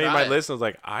 I made my list and I was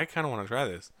like, I kind of want to try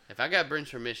this. If I got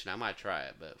Brent's permission, I might try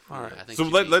it. But all right. I think so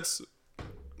let's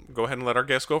go ahead and let our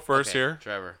guest go first here.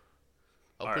 Trevor.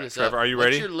 Open this up. Trevor, are you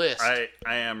ready? What's your list? I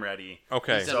am ready.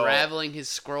 Okay. He's unraveling his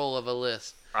scroll of a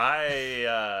list.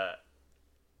 I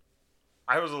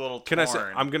was a little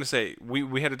torn. I'm going to say,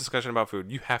 we had a discussion about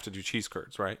food. You have to do cheese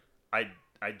curds, right? I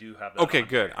do have that. Okay,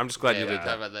 good. I'm just glad you did that. We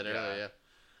talked about that earlier,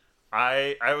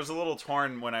 I was a little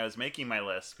torn when I was making my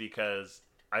list because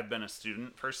I've been a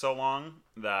student for so long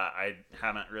that I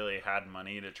haven't really had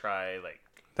money to try like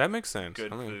that makes sense.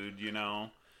 Good food, you know.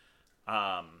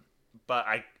 But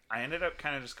I ended up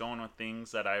kind of just going with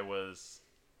things that I was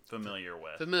familiar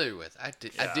with. I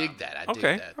dig that. I dig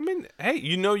that. I mean, hey,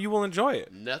 you know you will enjoy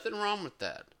it. Nothing wrong with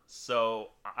that. So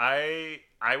I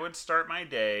would start my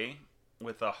day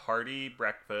with a hearty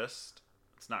breakfast.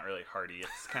 It's not really hearty.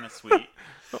 It's kind of sweet.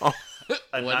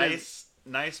 A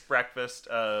nice breakfast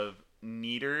of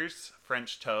Kneaders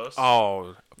French toast.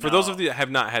 Oh, for those of you that have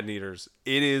not had Kneaders,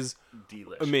 it is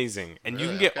delicious, amazing, and you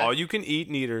can get all you can eat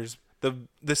Kneaders.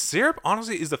 The syrup,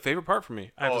 honestly, is the favorite part for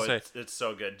me. I have to say, it's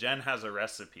so good. Jen has a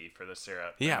recipe for the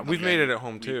syrup. Yeah, we've made it at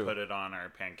home too. We put it on our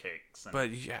pancakes.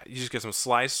 But yeah, you just get some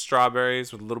sliced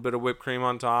strawberries with a little bit of whipped cream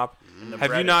on top. And the have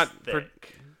bread you not, is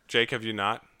thick. Jake? Have you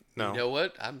not? No. You know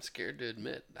what? I'm scared to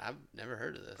admit I've never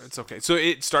heard of this. It's okay. So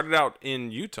it started out in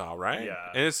Utah, right?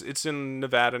 Yeah. And it's in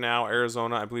Nevada now,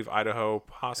 Arizona, I believe Idaho,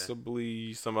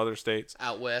 possibly some other states.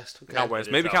 Out west. Okay. Out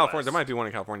west. Maybe California. There might be one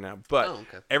in California now. But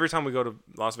every time we go to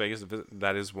Las Vegas,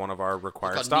 that is one of our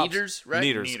required stops. Kneaders, right?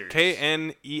 Kneaders.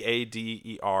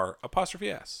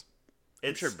 Kneader_S.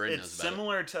 I'm sure Bryn knows about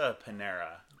similar to Panera.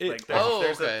 That's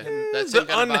the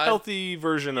unhealthy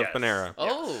version of Panera.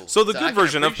 Oh, so the good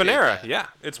version of Panera. That. Yeah,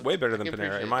 it's way better than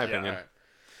Panera in my opinion. Right.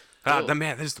 Cool.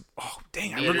 Man,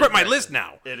 dang! I regret my list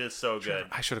now. It is so good.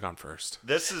 I should have gone first.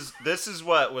 This is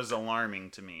what was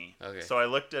alarming to me. Okay. So I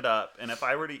looked it up, and if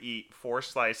I were to eat 4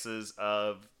 slices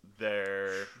of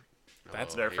their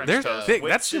French toast, thick.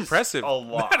 That's impressive. A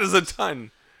lot. That is a ton.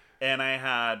 And I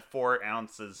had 4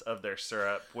 ounces of their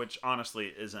syrup, which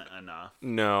honestly isn't enough.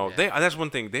 No, that's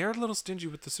one thing. They are a little stingy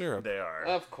with the syrup. They are.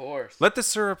 Of course. Let the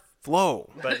syrup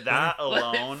flow. But that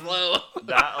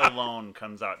alone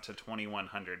comes out to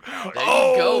 2,100 calories. There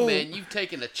you go, man. You've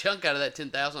taken a chunk out of that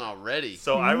 10,000 already.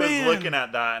 So I was looking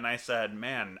at that and I said,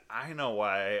 man, I know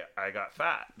why I got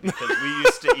fat. Because we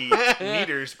used to eat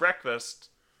Kneaders breakfast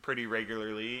pretty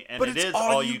regularly, and it is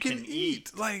all you can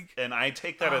eat. And I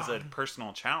take that as a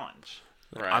personal challenge.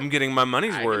 Right. I'm getting my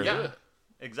money's worth. Yeah,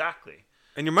 exactly.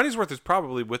 And your money's worth is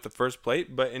probably with the first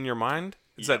plate, but in your mind,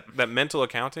 it's that mental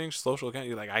accounting, social accounting.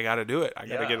 You're like, I got to do it. I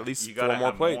got to get at least 4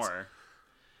 more plates.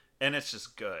 And it's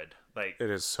just good. Like,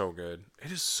 it is so good.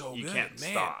 It is so good. You can't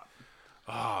stop.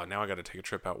 Oh, now I got to take a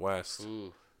trip out west.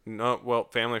 Ooh. No, well,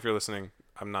 family, if you're listening,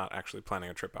 I'm not actually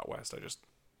planning a trip out west.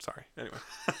 Sorry. Anyway,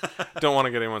 don't want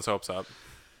to get anyone's hopes up.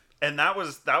 And that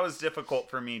was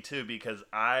difficult for me too, because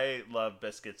I love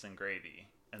biscuits and gravy,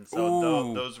 and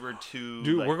so those were 2.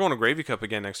 Dude, we're going to Gravy Cup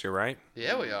again next year, right?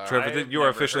 Yeah, we are. Trevor, you are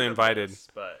officially invited.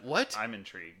 But what? I'm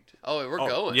intrigued. Oh, we're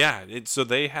going. Yeah, so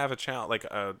they have a challenge,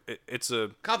 it's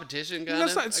a competition,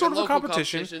 it's sort of a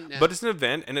competition, but it's an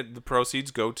event, and the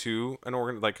proceeds go to an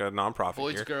like a nonprofit.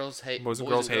 Boys and Girls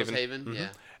Haven. Mm-hmm. Yeah.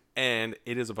 And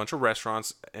it is a bunch of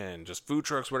restaurants and just food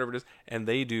trucks, whatever it is, and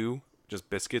they do just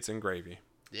biscuits and gravy.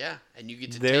 Yeah, and you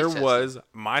get to There taste was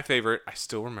my favorite, I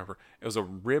still remember, it was a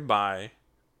ribeye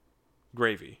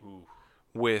gravy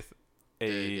with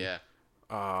a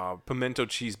pimento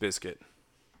cheese biscuit.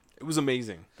 It was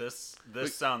amazing. This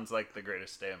sounds like the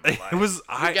greatest day of my life. It was.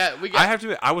 I have to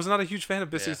admit, I was not a huge fan of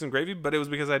biscuits and gravy, but it was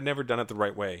because I'd never done it the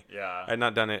right way. Yeah, I had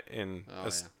not done it in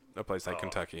a place like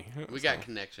Kentucky. We got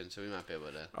connections, so we might be able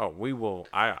to. Oh, we will.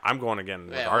 I'm going again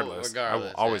regardless. I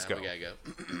will always go. We gotta go.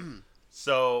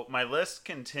 So my list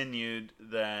continued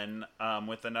then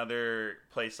with another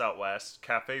place out west,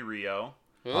 Cafe Rio.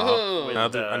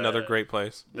 Another great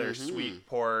place. Their sweet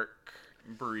pork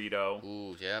burrito.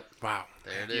 Ooh, yep. Wow.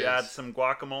 There it is. You add some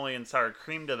guacamole and sour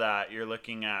cream to that, you're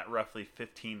looking at roughly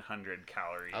 1,500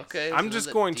 calories. Okay. I'm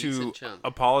just going to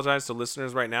apologize to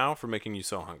listeners right now for making you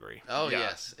so hungry. Oh,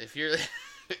 yes. If you're...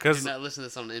 Because not listening to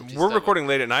this on an empty we're stomach. recording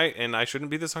late at night, and I shouldn't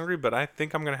be this hungry, but I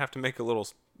think I'm going to have to make a little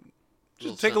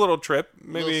trip,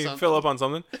 maybe fill up on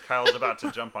something. Kyle's about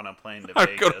to jump on a plane to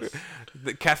Vegas.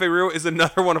 The Cafe Rio is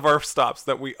another one of our stops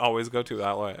that we always go to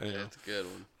that way. Yeah, it's a good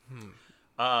one.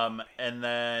 And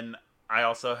then I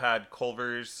also had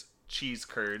Culver's cheese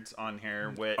curds on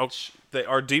here, which they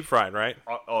are deep fried, right?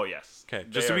 Oh yes. Okay,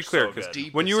 just to be clear, because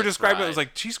when you were describing it, I was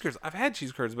like cheese curds. I've had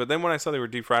cheese curds, but then when I saw they were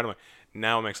deep fried, I'm like,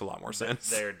 now it makes a lot more sense.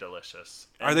 They're delicious.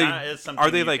 And that is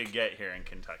something you could get here in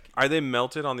Kentucky. Are they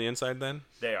melted on the inside then?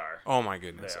 They are. Oh my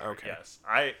goodness. Okay. Yes.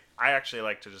 I actually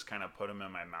like to just kind of put them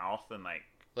in my mouth and like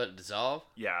let it dissolve.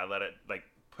 Yeah, I let it like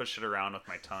push it around with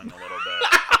my tongue a little bit.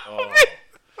 Oh.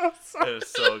 It was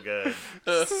so good.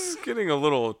 This is getting a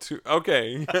little too...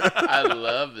 Okay. I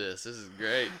love this. This is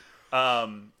great.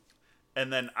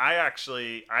 And then I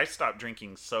stopped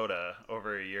drinking soda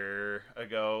over a year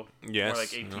ago. Yes. More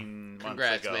like 18 months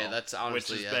Congrats, ago. man. That's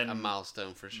honestly a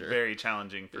milestone for sure. Very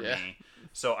challenging for me.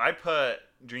 So I put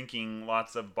drinking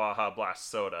lots of Baja Blast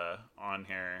soda on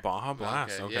here. Baja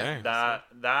Blast, okay. Yeah.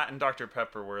 That and Dr.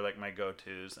 Pepper were like my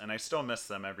go-tos, and I still miss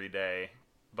them every day.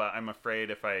 But I'm afraid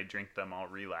if I drink them, I'll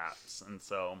relapse, and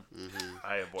so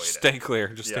I avoid it. Stay clear.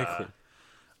 Just stay clear.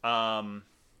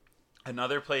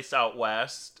 Another place out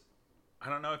west. I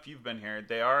don't know if you've been here.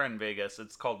 They are in Vegas.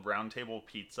 It's called Round Table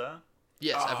Pizza.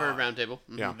 Yes, I've heard of Round Table.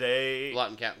 Mm-hmm. Yeah. A lot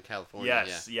in California.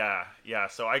 Yes, yeah.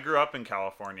 So I grew up in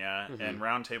California, and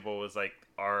Round Table was like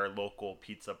our local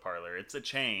pizza parlor. It's a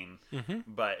chain,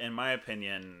 but in my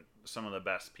opinion, some of the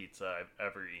best pizza I've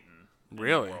ever eaten.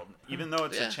 Really? In the world. Even though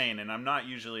it's a chain, and I'm not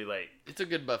usually like... It's a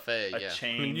good buffet, a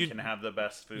chain can have the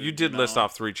best food. You did list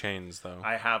off 3 chains, though.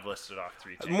 I have listed off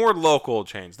 3 chains. More local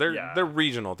chains. They're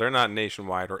regional. They're not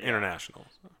nationwide or international.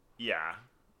 Yeah.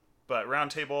 But Round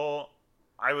Table,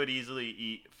 I would easily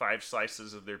eat 5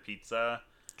 slices of their pizza,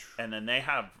 and then they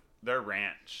have... Their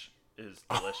ranch is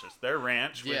delicious. Their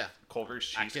ranch with Culver's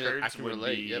cheese curds would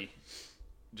be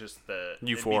just the... Euphoric.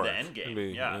 It'd be the end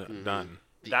game. Yeah. Done.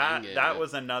 That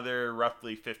was another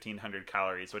roughly 1,500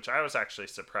 calories, which I was actually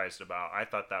surprised about. I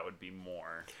thought that would be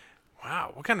more.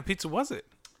 Wow, what kind of pizza was it?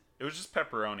 It was just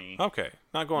pepperoni. Okay,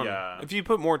 not going. Yeah. If you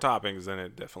put more toppings, then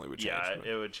it definitely would change.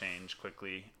 Yeah, it would change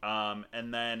quickly.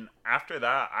 And then after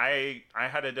that, I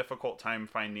had a difficult time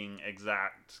finding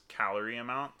exact calorie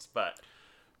amounts, but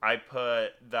I put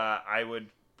that I would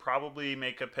probably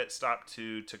make a pit stop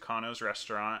to Tucano's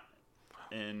restaurant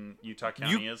in Utah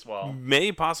County as well.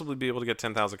 May possibly be able to get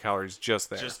 10,000 calories just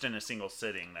there. Just in a single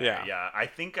sitting there. Yeah. I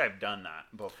think I've done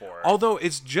that before. Although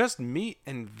it's just meat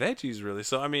and veggies, really.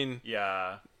 So, I mean...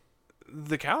 Yeah.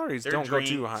 The calories don't go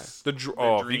too high.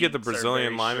 If you get the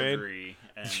Brazilian limeade,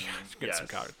 you get some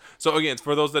calories. So, again,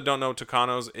 for those that don't know,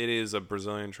 Tucano's, it is a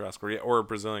Brazilian churrascaria or a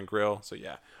Brazilian grill. So,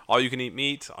 yeah. All you can eat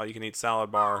meat. All you can eat salad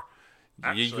bar.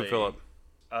 Actually, you can fill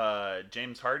up.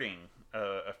 James Harding,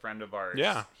 a friend of ours.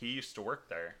 Yeah. He used to work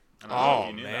there. I don't know if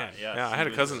you knew man. That. Yes, yeah, I had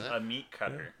a cousin. A meat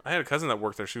cutter. Yeah. I had a cousin that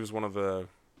worked there. She was one of the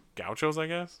gauchos, I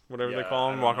guess. Whatever they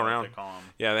call them. Walk around. They call them.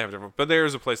 Yeah, they have different. But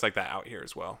there's a place like that out here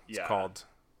as well. It's called...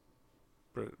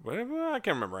 Whatever, I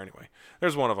can't remember anyway.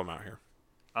 There's one of them out here.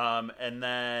 And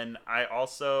then I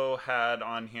also had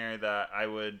on here that I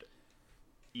would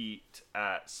eat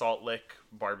at Salt Lick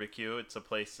Barbecue. It's a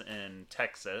place in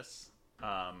Texas.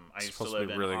 I used to live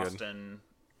in Austin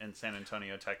and San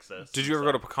Antonio, Texas. Did you ever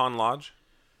go to Pecan Lodge?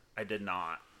 I did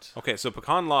not. Okay, so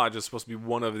Pecan Lodge is supposed to be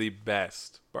one of the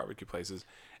best barbecue places.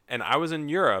 And I was in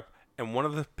Europe, and one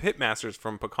of the pitmasters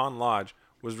from Pecan Lodge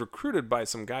was recruited by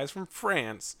some guys from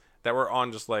France that were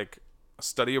on just like a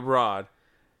study abroad.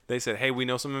 They said, hey, we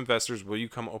know some investors. Will you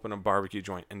come open a barbecue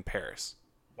joint in Paris?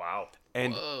 Wow.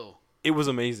 And it was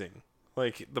amazing.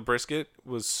 Like, the brisket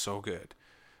was so good.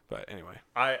 But anyway.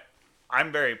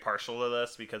 I'm very partial to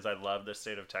this because I love the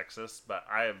state of Texas, but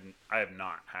I have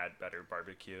not had better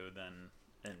barbecue than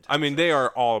in Texas. I mean, they are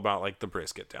all about, like, the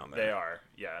brisket down there. They are,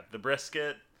 yeah. The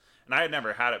brisket... And I had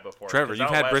never had it before. Trevor,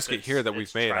 you've had brisket here that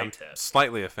we've made. I'm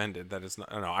slightly offended that it's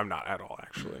not... No, I'm not at all,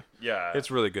 actually. Yeah.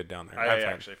 It's really good down there. I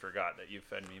actually forgot that you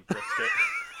fed me brisket.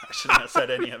 I shouldn't have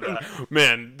said any of that.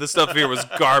 Man, the stuff here was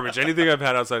garbage. Anything I've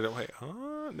had outside... Wait,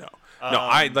 no. No,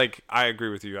 I agree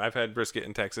with you. I've had brisket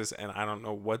in Texas, and I don't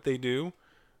know what they do,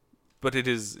 but it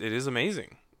is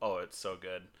amazing. Oh, it's so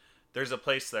good. There's a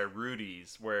place there,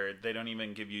 Rudy's, where they don't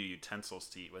even give you utensils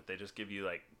to eat with. They just give you,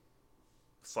 like,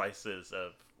 slices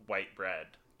of white bread.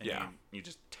 And you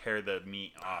just tear the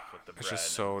meat off with the bread. It's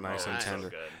just so nice and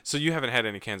tender. So, so you haven't had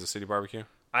any Kansas City barbecue?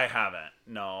 I haven't.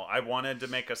 No. I wanted to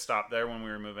make a stop there when we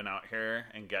were moving out here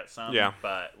and get some. Yeah.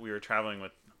 But we were traveling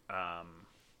with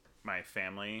my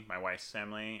family, my wife's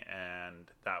family, and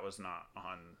that was not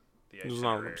on the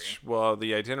itinerary. Well,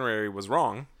 the itinerary was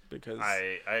wrong because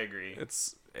I agree.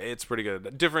 It's pretty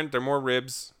good. Different. They're more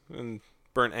ribs and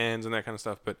burnt ends and that kind of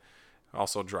stuff, but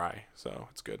also dry, so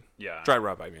it's good. Yeah. Dry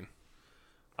rub, I mean.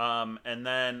 And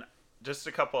then just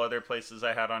a couple other places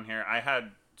I had on here. I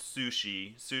had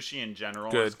sushi. Sushi in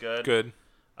general was good. Good.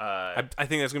 I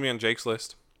think that's going to be on Jake's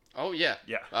list. Oh, yeah.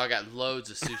 Yeah. I got loads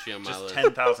of sushi on my list.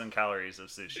 10,000 calories of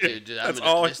sushi. Dude,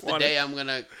 it's the day I'm going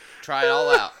to try it all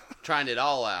out. Trying it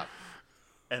all out.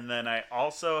 And then I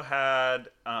also had,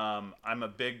 I'm a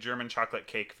big German chocolate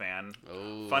cake fan.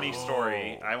 Oh. Funny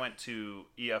story. I went to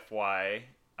EFY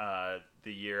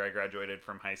the year I graduated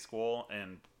from high school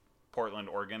in Portland,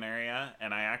 Oregon area,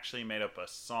 and I actually made up a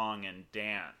song and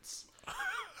dance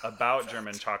about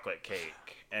German chocolate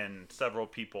cake, and several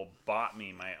people bought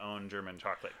me my own German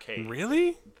chocolate cake.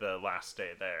 Really? The last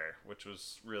day there, which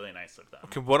was really nice of them.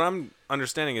 Okay, what I'm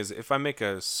understanding is if I make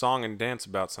a song and dance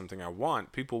about something I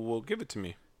want, people will give it to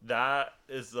me. That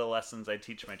is the lessons I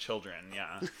teach my children,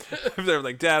 yeah. If they're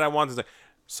like, Dad, I want this, like,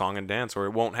 song and dance or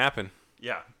it won't happen.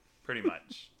 Yeah, pretty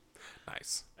much.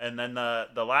 Nice. And then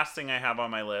the last thing I have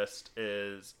on my list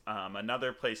is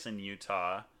another place in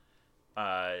Utah,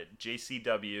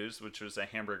 JCW's, which was a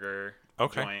hamburger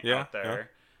joint out there. Yeah.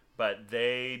 But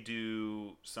they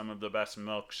do some of the best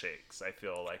milkshakes I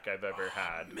feel like I've ever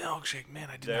had. Milkshake, man,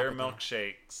 I did Their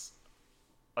milkshakes,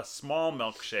 a small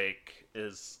milkshake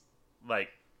is like,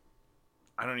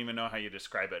 I don't even know how you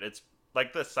describe it. It's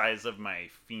like the size of my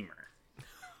femur.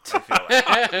 I feel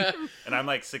like. And I'm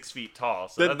like 6 feet tall,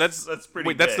 so that's pretty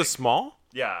big. That's the small?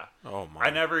 Yeah. Oh my. I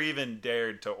never even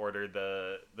dared to order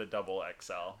the double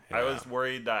XL. Yeah. I was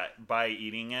worried that by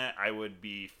eating it, I would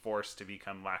be forced to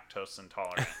become lactose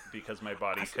intolerant because my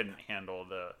body couldn't handle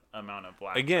the amount of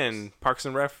lactose. Again, Parks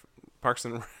and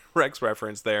Rec's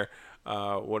reference there.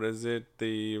 What is it?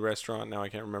 The restaurant? Now I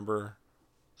can't remember.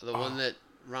 The one that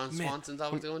Ron Swanson's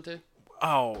always going to?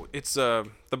 Oh, it's the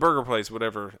burger place,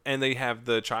 whatever, and they have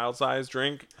the child-sized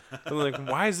drink. I'm like,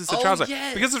 why is this a child size?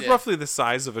 Yes. Because it's roughly the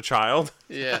size of a child.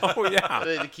 Yeah. Oh yeah.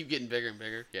 They keep getting bigger and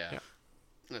bigger. Yeah.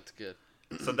 That's good.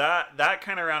 So that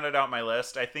kind of rounded out my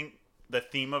list. I think the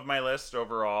theme of my list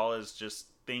overall is just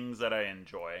things that I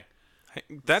enjoy.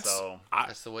 That's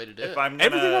the way to do it.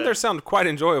 Everything out there sounds quite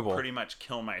enjoyable. Pretty much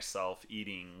kill myself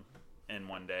eating in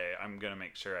one day. I'm gonna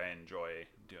make sure I enjoy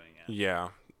doing it. Yeah,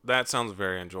 that sounds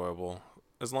very enjoyable.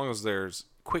 As long as there's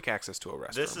quick access to a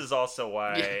restroom. This is also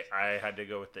why I had to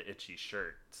go with the itchy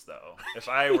shirts, though. If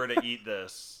I were to eat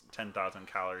this 10,000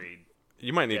 calorie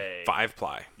you might need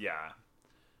 5-ply. Yeah.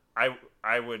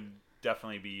 I would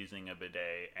definitely be using a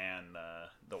bidet and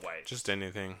the wipes. Just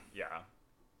anything. Yeah.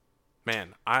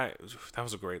 Man, that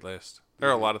was a great list. There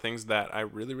are a lot of things that I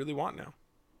really, really want now.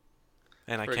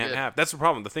 And I can't have. That's the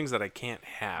problem. The things that I can't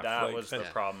have. That was the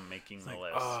problem making the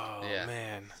list. Oh,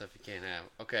 man. Stuff you can't have.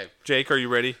 Okay. Jake, are you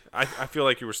ready? I feel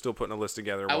like you were still putting a list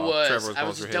together while Trevor was I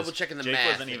was just double checking the Jake math.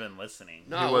 Jake wasn't even listening.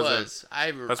 No, he wasn't.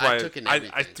 That's why I took in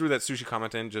everything. I threw that sushi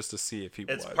comment in just to see if he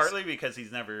was. It's partly because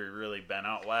he's never really been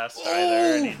out west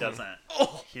either, and he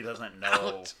doesn't know.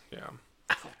 Ouch. Yeah.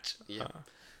 Ouch. Yeah.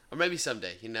 Or maybe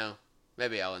someday,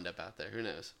 Maybe I'll end up out there. Who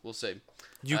knows? We'll see.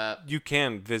 You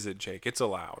can visit Jake. It's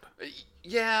allowed.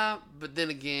 Yeah, but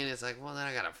then again, it's like, well, then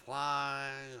I gotta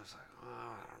fly. I was like,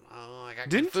 I don't know. I got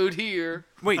good food here.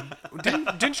 Wait,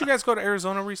 didn't you guys go to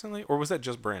Arizona recently, or was that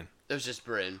just Bryn? It was just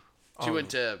Bryn. She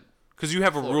went to. Because you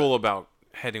have a rule about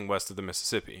heading west of the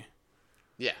Mississippi.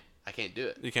 Yeah, I can't do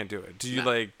it. You can't do it. Do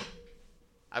you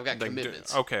I've got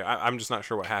commitments. Okay, I'm just not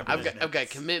sure what happened. I've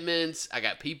got commitments. I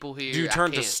got people here. Do you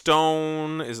turn to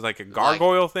stone? Is it like a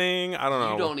gargoyle thing? I don't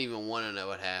know. You don't even want to know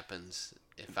what happens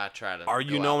if I try to. Are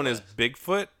you known as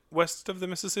Bigfoot west of the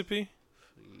Mississippi?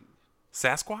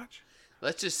 Sasquatch?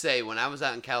 Let's just say when I was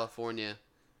out in California,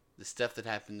 the stuff that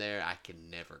happened there, I can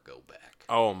never go back.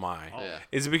 Oh my! Yeah.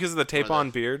 Is it because of the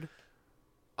tape-on beard?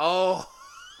 Oh.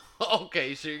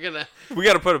 Okay, so you're gonna. We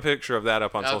got to put a picture of that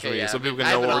up on social media so people can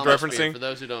know what we're referencing. For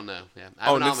those who don't know,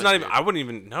 it's not even. I wouldn't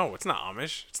even know. It's not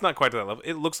Amish. It's not quite to that level.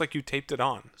 It looks like you taped it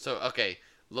on. So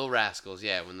Little Rascals.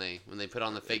 Yeah, when they put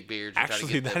on the fake beards. And actually,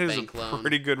 try to get that the is bank a loan.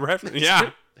 pretty good reference.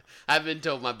 Yeah, I've been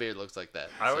told my beard looks like that.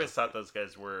 I always thought those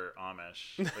guys were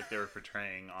Amish, like they were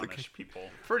portraying Amish people.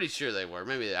 Pretty sure they were.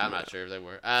 Maybe I'm not sure if they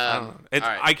were. I don't know. All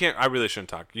right. I really shouldn't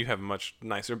talk. You have a much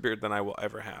nicer beard than I will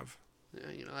ever have.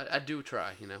 Yeah, I do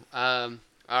try. All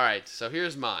right, so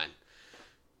here's mine.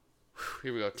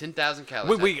 Here we go. 10,000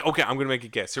 calories. Wait. Okay, I'm going to make a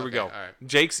guess. Here we go. All right.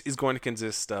 Jake's is going to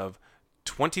consist of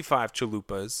 25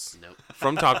 chalupas Nope.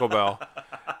 from Taco Bell.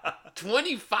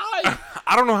 25?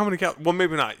 I don't know how many calories. Well,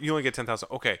 maybe not. You only get 10,000.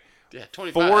 Okay. Yeah,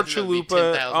 25. 4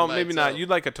 chalupa. Oh, maybe not. You'd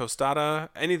like a tostada.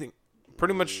 Anything.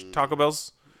 Pretty much Taco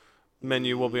Bell's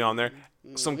menu will be on there.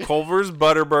 Some Culver's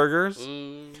butter burgers.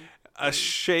 A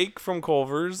shake from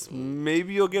Culver's.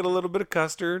 Maybe you'll get a little bit of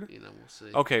custard. We'll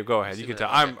see. Okay, go ahead. You can tell.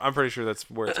 Okay. I'm pretty sure that's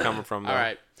where it's coming from. All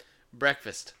right.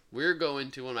 Breakfast. We're going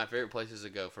to one of my favorite places to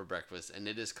go for breakfast, and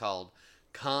it is called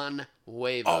Con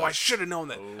Huevos. Oh, I should have known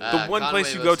that. The one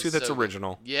place you go to that's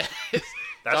original. Yeah.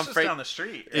 That's just down the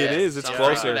street. Right? It is. It's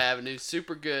closer. closer. Avenue.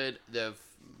 Super good.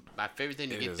 My favorite thing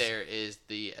to get there is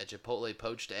the Chipotle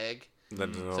poached egg.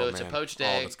 So it's a poached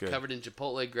egg covered in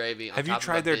Chipotle gravy. Have you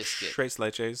tried their Tres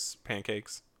Leches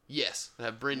pancakes? Yes.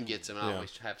 Bryn gets them. I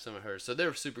always have some of hers. So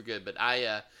they're super good. But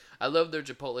I love their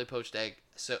Chipotle poached egg.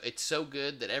 So it's so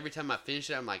good that every time I finish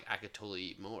it, I'm like, I could totally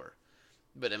eat more.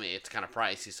 But I mean, it's kind of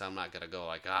pricey, so I'm not gonna go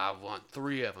like, I want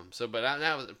 3 of them. So, but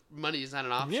now money is not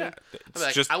an option. Yeah, I'm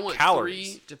like, just I want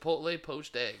calories. 3 Chipotle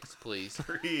poached eggs, please.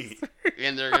 3.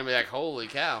 And they're gonna be like, holy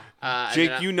cow.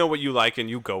 Jake, you know what you like, and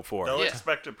you go for it. They'll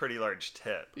expect a pretty large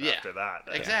tip after that.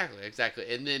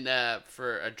 Exactly. And then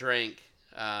for a drink,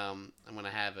 I'm gonna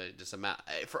have just a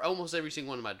for almost every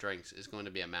single one of my drinks is going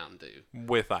to be a Mountain Dew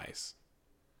with ice.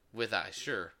 With ice,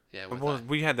 sure. Yeah, well, ice.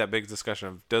 We had that big discussion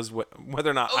of whether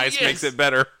or not ice makes it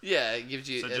better. Yeah, it gives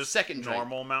you a second drink.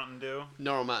 Normal Mountain Dew?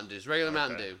 Normal Mountain Dew. Regular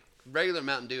Mountain Dew. Regular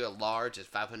Mountain Dew, a large, is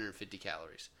 550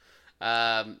 calories.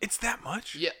 It's that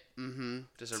much? Yeah.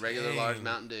 Just a regular large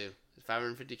Mountain Dew.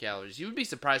 550 calories. You would be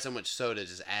surprised how much soda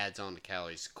just adds on to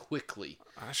calories quickly.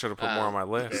 I should have put more on my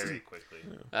list. Very quickly.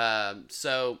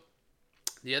 So,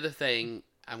 the other thing,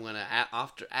 I'm going to,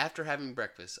 after having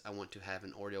breakfast, I want to have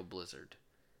an Oreo Blizzard.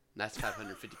 And that's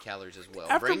 550 calories as well.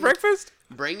 After breakfast?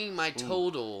 Bringing my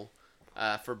total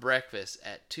for breakfast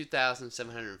at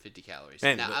 2,750 calories.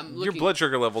 Man, now, your blood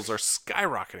sugar levels are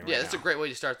skyrocketing right now. Yeah, that's a great way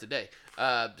to start the day.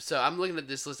 So I'm looking at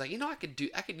this list like, I could do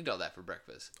all that for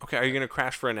breakfast. Okay, are you going to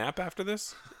crash for a nap after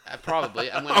this?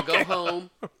 Probably. I'm going to go home,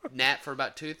 nap for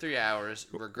about 2 or 3 hours,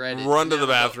 regret it. Run to the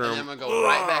bathroom. And then I'm going to go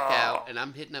right back out, and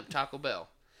I'm hitting up Taco Bell.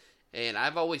 And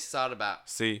I've always thought about...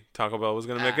 See, Taco Bell was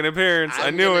going to make an appearance. I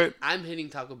knew it. I'm hitting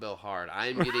Taco Bell hard.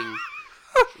 I'm getting...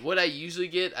 what I usually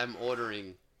get, I'm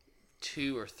ordering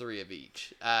 2 or 3 of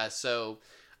each. So...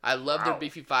 I love their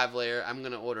beefy 5-layer. I'm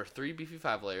going to order 3 beefy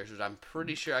 5-layers, which I'm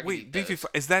pretty sure I can eat beefy those.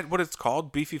 Is that what it's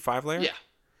called? Beefy 5-layer? Yeah.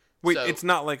 Wait, it's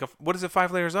not like what is it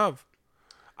 5 layers of?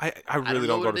 I really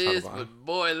don't go to Taco Bell. But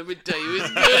boy, let me tell you,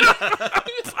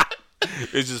 it's good.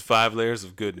 It's just 5 layers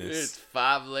of goodness. It's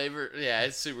 5 flavor. Yeah,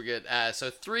 it's super good.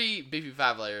 So 3 beefy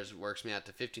 5-layers works me out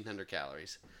to 1,500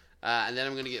 calories. And then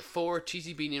I'm going to get 4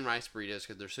 cheesy bean and rice burritos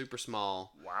because they're super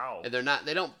small. Wow. And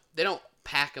they don't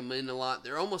pack them in a lot.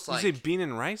 They're almost like... You say bean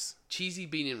and rice? Cheesy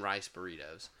bean and rice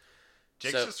burritos.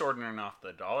 Jake's just ordering off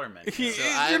the dollar menu.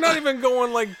 You're not even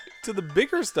going like to the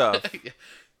bigger stuff.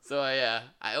 So I'm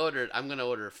going to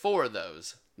order 4 of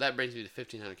those. That brings me to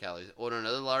 1,500 calories. Order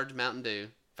another large Mountain Dew,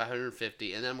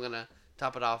 550, and then I'm going to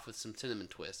top it off with some cinnamon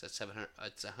twist. That's 700.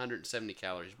 It's 170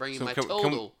 calories. Bringing my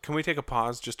total. Can we take a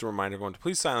pause just to remind everyone to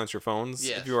please silence your phones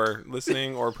if you are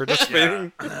listening or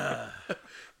participating?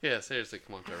 Yeah, seriously,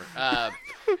 come on,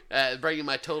 Trevor. Bringing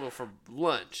my total for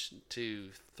lunch to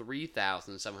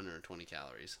 3,720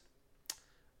 calories.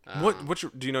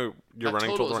 Do you know your running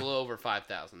total? Is a little over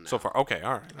 5,000 now. So far. Okay,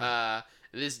 all right.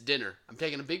 This dinner, I'm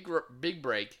taking a big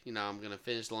break. I'm gonna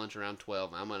finish lunch around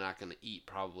 12. I'm not gonna eat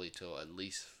probably till at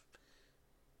least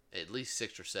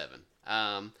 6 or 7.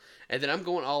 And then I'm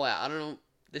going all out. I don't know.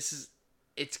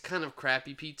 It's kind of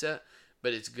crappy pizza,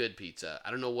 but it's good pizza.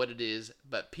 I don't know what it is,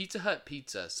 but Pizza Hut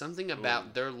pizza, something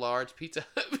about their large Pizza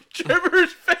Hut.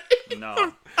 Trevor's face.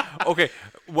 No. Okay,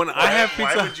 I have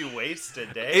pizza. Why would you waste a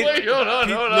day? Wait, hold on.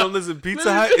 No, listen,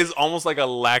 Pizza Hut is almost like a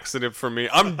laxative for me.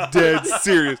 I'm dead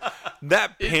serious.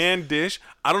 That pan dish,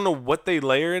 I don't know what they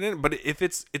layer it in, but if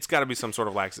it's got to be some sort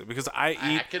of laxative because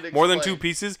I eat more than 2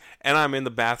 pieces and I'm in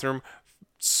the bathroom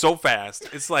so fast.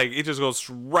 It's like it just goes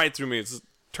right through me. It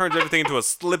turns everything into a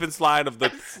slip and slide of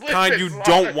the kind you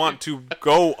don't want to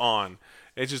go on.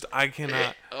 It's just I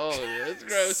cannot. Oh, yeah, that's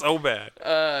gross. So bad.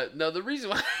 No, the reason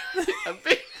why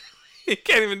you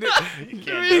can't even do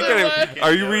it.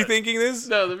 Are you rethinking this?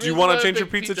 No. Do you want to change your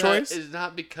pizza choice? It's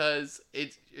not because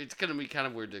it's gonna be kind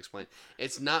of weird to explain.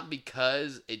 It's not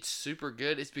because it's super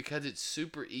good. It's because it's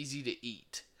super easy to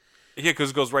eat. Yeah, because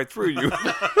it goes right through you.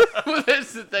 Well,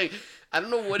 that's the thing. I don't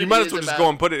know what it is. You might as well just go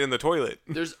and put it in the toilet.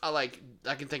 There's I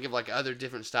can think of other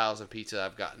different styles of pizza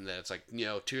I've gotten that it's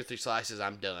 2 or 3 slices,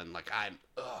 I'm done.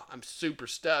 I'm super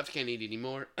stuffed, can't eat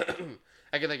anymore.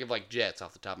 I can think of Jets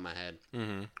off the top of my head.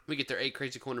 Mm-hmm. We get their 8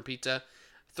 Crazy Corner pizza,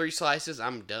 3 slices,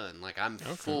 I'm done. I'm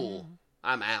full.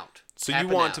 I'm out. So you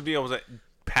want to be able to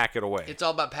pack it away. It's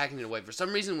all about packing it away. For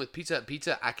some reason with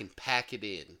Pizza I can pack it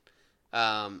in.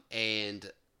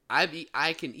 And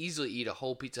I can easily eat a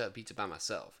whole pizza by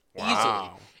myself.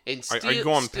 Wow. Easily. And are you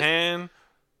going pan?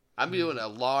 I'm doing a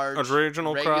large,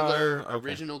 original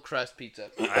crust pizza.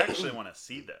 I actually want to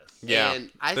see this. Yeah,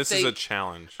 and this is a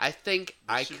challenge. I think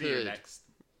I could. Be your next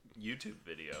YouTube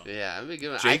video. Yeah, I'm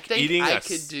gonna. Jake eating. I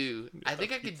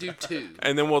think I could do 2.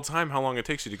 And then we'll time how long it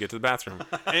takes you to get to the bathroom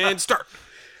and start.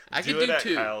 I could do 2. At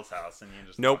Kyle's house and you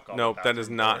just nope. That is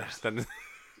not. That is.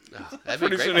 That'd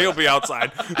pretty be soon he'll be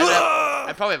outside.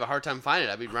 I'd probably have a hard time finding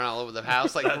it. I'd be running all over the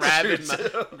house,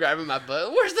 grabbing my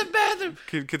butt. Where's the bathroom?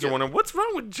 Kids are wondering, what's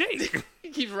wrong with Jake? He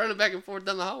keeps running back and forth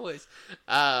down the hallways.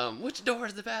 Which door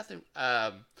is the bathroom?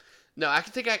 No, I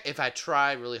can think if I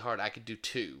try really hard, I could do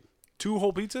 2. 2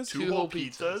 whole pizzas? Two whole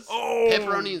pizzas. Oh,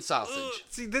 pepperoni and sausage.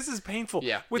 See, this is painful.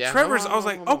 Yeah. With Yeah. Trevor's, Hold I was on,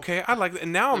 like, hold on. okay, I like it.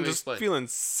 And now I'm me just explain. feeling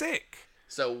sick.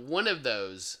 So one of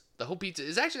those, the whole pizza,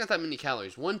 is actually not that many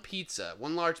calories. One pizza,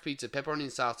 one large pizza, pepperoni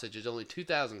and sausage is only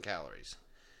 2,000 calories.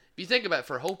 If you think about it,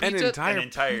 for a whole pizza, An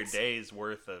entire day's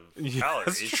worth of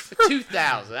calories.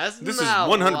 2,000. That's This is not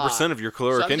 100% of your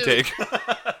caloric intake.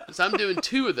 So I'm doing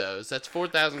 2 of those. That's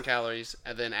 4,000 calories,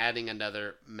 and then adding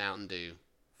another Mountain Dew,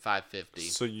 550.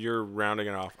 So you're rounding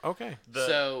it off. Okay.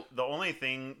 The only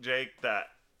thing, Jake, that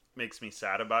makes me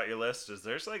sad about your list is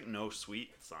there's like no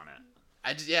sweets on it.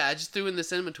 I just threw in the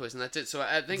cinnamon twist, and that's it. So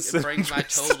I think it brings my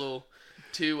total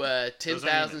to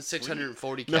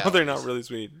 10,640 calories. No, they're not really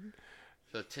sweet.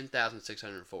 So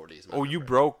 10,640 is my Oh, you number.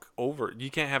 broke over. You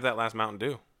can't have that last Mountain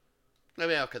Dew.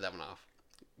 Maybe I'll cut that one off.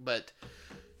 But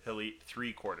He'll eat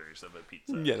 3/4 of a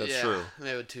pizza. Yeah, that's true.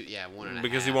 Maybe 2. Yeah, 1.5.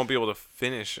 Because he won't be able to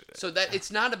finish it. So that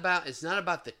it's not about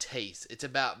the taste. It's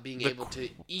about being able to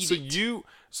eat it.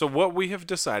 So what we have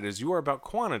decided is you are about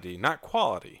quantity, not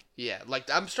quality. Yeah, like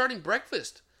I'm starting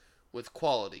breakfast with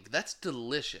quality. That's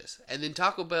delicious. And then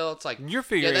Taco Bell, it's like You're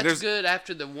figuring that's there's- good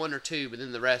after the 1 or 2, but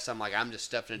then the rest I'm like I'm just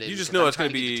stuffing it in. You just because know I'm it's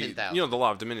going to trying be, get 10,000. the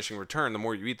law of diminishing return. The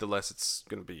more you eat, the less it's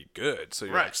going to be good. So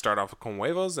you Right. like start off with con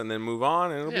huevos and then move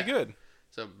on, and it'll Yeah. be good.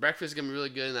 So breakfast is gonna be really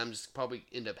good, and I'm just probably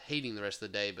end up hating the rest of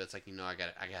the day. But it's like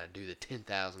I gotta do the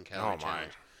 10,000 calorie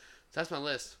challenge. So that's my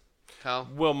list, Kyle.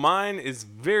 Well, mine is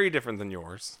very different than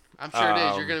yours. I'm sure it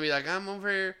is. You're gonna be like, I'm over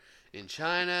here in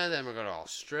China, then we're going to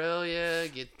Australia,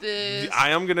 get this. I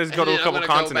am going to go to a couple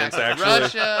continents, go back to actually.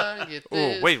 Russia, get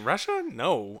this. Oh, wait, Russia?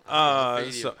 No.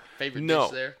 Favorite no.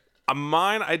 dish there?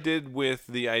 Mine I did with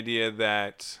the idea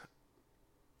that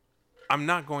I'm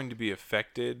not going to be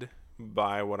affected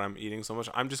by what I'm eating so much.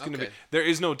 I'm just going to be... There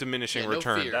is no diminishing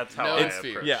return. Fear. That's how no I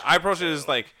fear. approach Yeah, I approach it as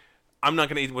like, I'm not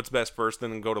going to eat what's best first,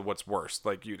 then go to what's worst,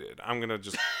 like you did. I'm going to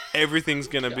just... Everything's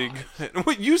going to be good.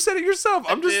 Wait, you said it yourself.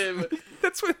 I'm just... did.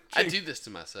 That's what... I do this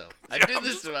to myself. I do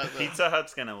this to myself. Pizza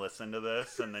Hut's going to listen to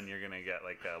this, and then you're going to get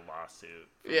like a lawsuit.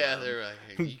 Yeah, they're like,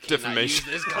 hey, you cannot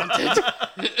Defamation. use this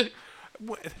content.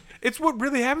 It's what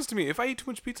really happens to me. If I eat too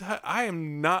much Pizza Hut, I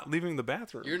am not leaving the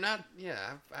bathroom. You're not...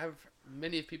 Yeah, I've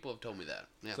many people have told me that.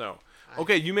 Yeah. So,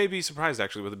 okay, you may be surprised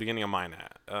actually with the beginning of mine.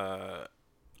 I'm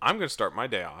going to start my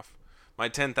day off, my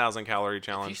 10,000 calorie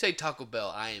challenge. If you say Taco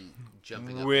Bell, I am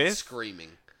jumping up With and screaming.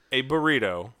 a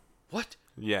burrito. What?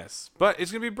 Yes, but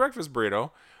it's going to be a breakfast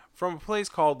burrito from a place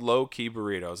called Low Key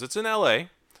Burritos. It's in LA,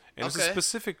 and it's a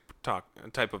specific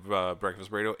type of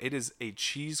breakfast burrito. It is a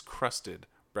cheese crusted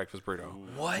breakfast burrito.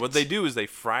 What they do is they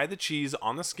fry the cheese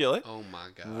on the skillet. Oh my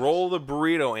god! Roll the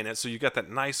burrito in it, so you got that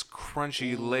nice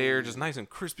crunchy layer, just nice and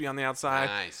crispy on the outside.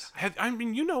 Nice. I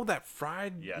mean, you know that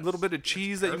fried little bit of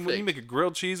cheese that when you make a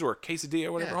grilled cheese or a quesadilla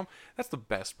or whatever home. That's the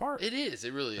best part. It is.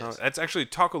 It really is. That's actually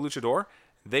Taco Luchador.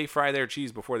 They fry their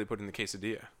cheese before they put it in the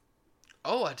quesadilla.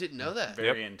 Oh, I didn't know that.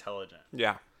 Very intelligent.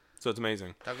 Yeah. So it's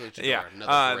amazing. Taco Luchador, Yeah.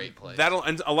 another great place.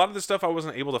 And a lot of the stuff I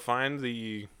wasn't able to find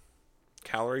the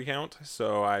calorie count,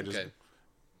 so I just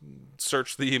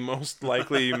searched the most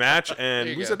likely match,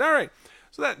 and we said, all right.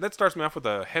 So that starts me off with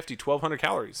a hefty 1,200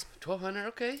 calories. 1,200,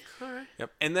 okay, all right. Yep.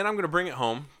 And then I'm going to bring it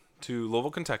home to Louisville,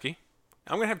 Kentucky.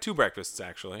 I'm going to have 2 breakfasts,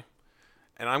 actually.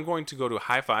 And I'm going to go to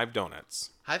High Five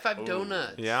Donuts. High Five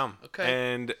Donuts. Yeah. Okay.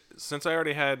 And since I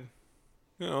already had,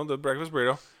 the breakfast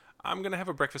burrito, I'm going to have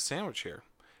a breakfast sandwich here.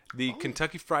 The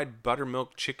Kentucky Fried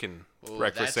Buttermilk Chicken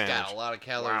breakfast sandwich. That's got a lot of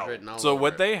calories written all over So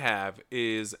what it. they have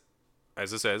is,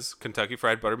 as it says, Kentucky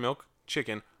Fried Buttermilk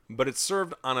Chicken, but it's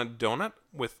served on a donut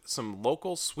with some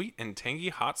local sweet and tangy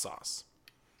hot sauce.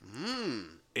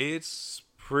 It's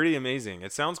pretty amazing.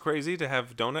 It sounds crazy to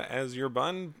have donut as your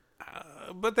bun,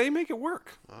 but they make it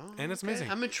work, and it's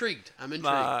amazing. I'm intrigued.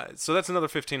 So that's another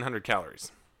 1,500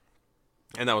 calories,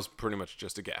 and that was pretty much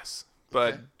just a guess.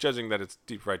 But judging that it's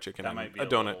deep fried chicken and might be a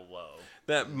donut, little low.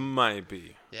 that might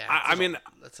be. Yeah, I mean,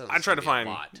 that sounds I try to like a find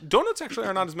lot. donuts. Actually,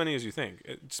 are not as many as you think.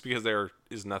 It's because there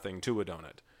is nothing to a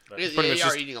donut. It's Yeah, pretty much you are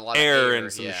just eating a lot air of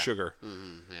and some sugar.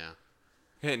 Yeah.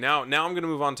 Okay, now I'm going to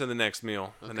move on to the next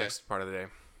meal, the next part of the day,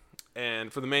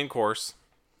 and for the main course,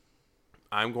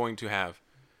 I'm going to have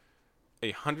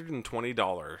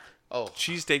 $120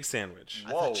 cheesesteak sandwich.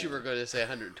 I thought you were going to say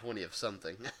 120 of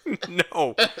something.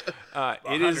 No,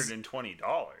 it is $120.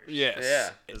 yes. Yeah.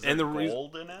 Is and there the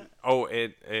gold in it? Oh,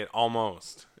 it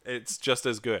almost. It's just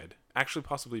as good. Actually,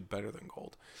 possibly better than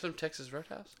gold. From Texas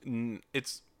Roadhouse?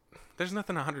 There's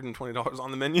nothing $120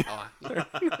 on the menu. Oh,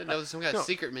 I didn't know some kind of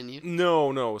secret menu.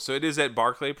 No. So it is at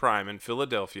Barclay Prime in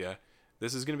Philadelphia.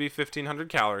 This is going to be 1,500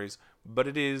 calories, but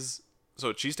it is a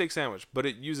cheesesteak sandwich, but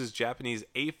it uses Japanese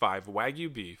A5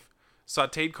 Wagyu beef,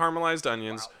 sautéed caramelized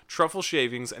onions, truffle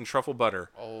shavings, and truffle butter.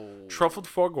 Oh. Truffled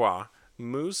foie gras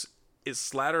mousse is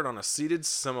slattered on a seeded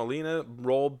semolina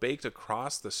roll baked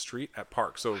across the street at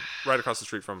Park. So right across the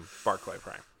street from Barclay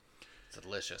Prime. It's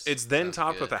delicious. It's then Sounds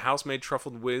topped good. with a house-made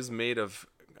truffled whiz made of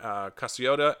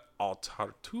cassata al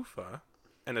tartufa,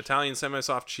 an Italian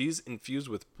semi-soft cheese infused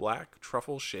with black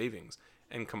truffle shavings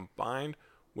and combined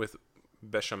with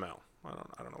bechamel. I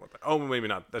don't know what that. Oh, maybe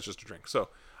not. That's just a drink. So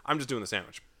I'm just doing the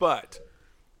sandwich. But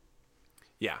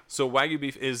yeah, so Wagyu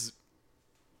beef is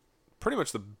pretty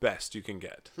much the best you can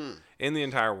get in the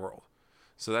entire world.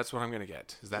 So that's what I'm going to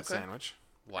get, is that sandwich.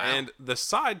 Wow. And the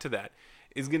side to that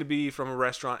is going to be from a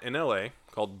restaurant in LA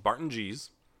called Barton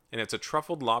G's, and it's a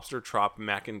truffled lobster trop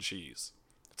mac and cheese.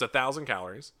 It's 1,000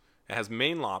 calories. It has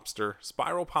Maine lobster,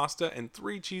 spiral pasta, and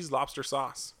 3 cheese lobster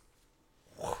sauce.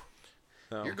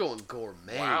 So, You're going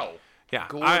gourmet. Wow. yeah,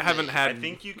 gourmet. I haven't had... I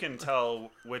think you can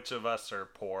tell which of us are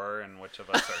poor and which of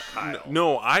us are Kyle.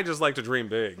 No, I just like to dream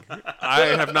big. I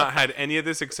have not had any of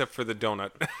this except for the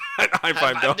donut at High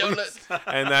Five Donuts,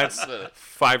 and that's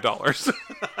 $5.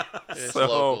 It's So,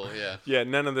 local, yeah. Yeah,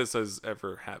 none of this has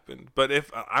ever happened. But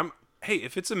if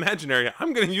if it's imaginary,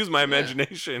 I'm going to use my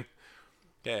imagination.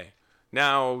 Okay.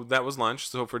 Now, that was lunch.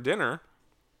 So for dinner,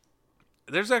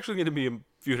 there's actually going to be a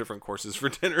few different courses for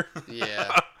dinner.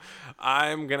 Yeah.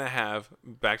 I'm going to have,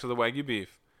 back to the Wagyu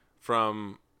beef,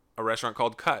 from a restaurant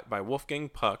called Cut by Wolfgang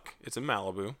Puck. It's in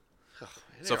Malibu.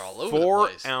 It's a all over the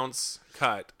place. 4-ounce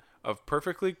cut of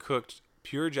perfectly cooked,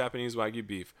 pure Japanese Wagyu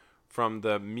beef from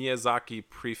the Miyazaki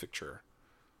Prefecture.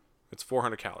 It's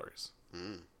 400 calories.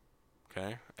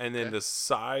 Okay. And then the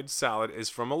side salad is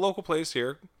from a local place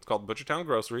here. It's called Butchertown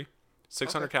Grocery.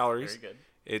 600 calories. Very good.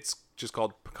 It's just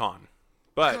called pecan.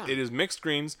 But it is mixed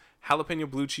greens, jalapeno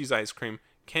blue cheese ice cream,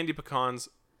 candy pecans,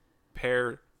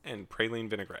 pear, and praline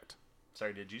vinaigrette.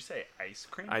 Sorry, did you say ice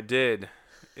cream? I did.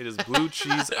 It is blue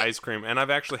cheese ice cream. And I've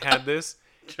actually had this.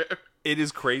 It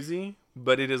is crazy,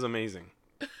 but it is amazing.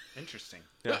 Interesting.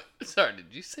 Yeah. Sorry, did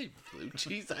you say blue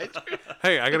cheese ice cream?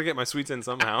 Hey, I got to get my sweets in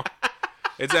somehow.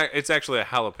 It's actually a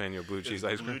jalapeno blue cheese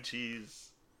ice Blue cream. cheese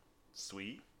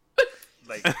sweet?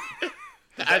 Like, does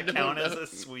that count as a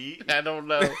sweet? I don't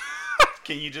know.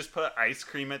 Can you just put ice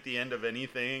cream at the end of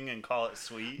anything and call it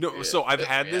sweet? No, so I've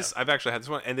had this. I've actually had this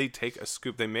one, and they take a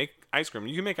scoop. They make ice cream.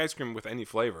 You can make ice cream with any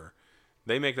flavor.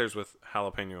 They make theirs with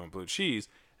jalapeno and blue cheese.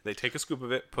 They take a scoop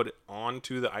of it, put it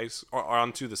onto the ice or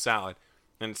onto the salad,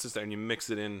 and it sits there, and you mix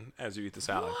it in as you eat the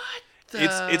salad.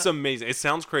 What? It's amazing. It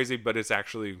sounds crazy, but it's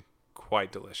actually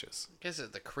quite delicious. I guess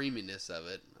it's the creaminess of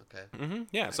it. Okay. Mm-hmm.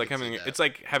 Yeah, it's I like can having see that. it's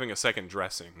like having a second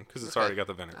dressing because it's already got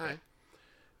the vinegar. All right.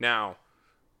 Now,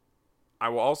 I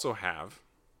will also have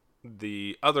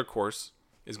the other course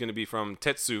is going to be from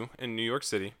Tetsu in New York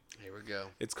City. Here we go.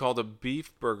 It's called a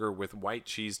beef burger with white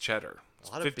cheese cheddar. It's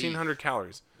A lot of 1,500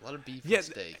 calories. A lot of beef Yeah. and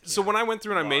steak. So yeah. when I went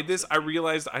through and I made this, I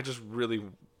realized I just really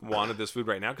wanted this food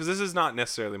right now because this is not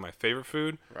necessarily my favorite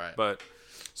food. Right. But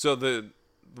so the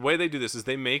way they do this is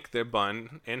they make their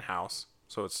bun in house.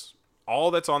 So it's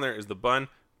all that's on there is the bun,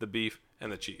 the beef,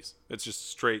 and the cheese. It's just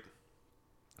straight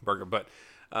burger. But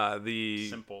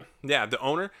Simple. Yeah, the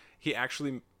owner, he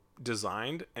actually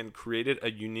designed and created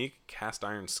a unique cast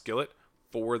iron skillet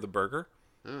for the burger.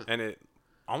 And it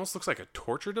almost looks like a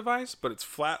torture device, but it's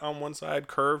flat on one side,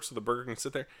 curved, so the burger can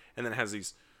sit there. And then it has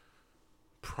these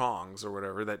prongs or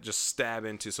whatever that just stab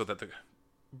into so that the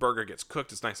burger gets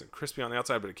cooked. It's nice and crispy on the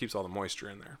outside, but it keeps all the moisture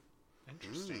in there.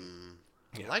 Interesting.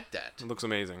 I like that. It looks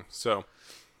amazing. So,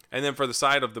 and then for the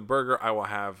side of the burger, I will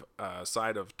have a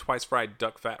side of twice fried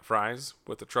duck fat fries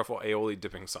with the truffle aioli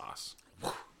dipping sauce.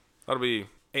 That'll be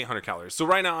 800 calories. So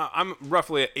right now, I'm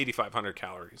roughly at 8,500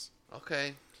 calories.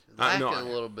 Okay. Lacking no, a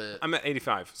little bit. I'm at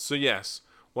 85. So yes,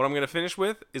 what I'm going to finish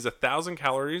with is 1,000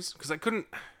 calories because I couldn't,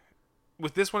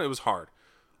 with this one, it was hard.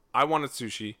 I wanted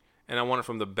sushi and I want it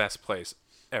from the best place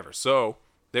ever. So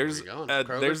there's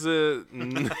there's a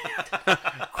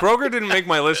Kroger didn't make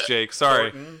my list, Jake.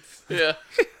 Sorry. Yeah.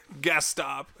 Gas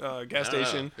stop, gas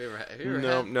station. Have you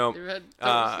ever No. had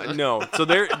those? No. So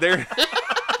they're It's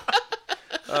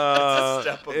a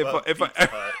step above if Pizza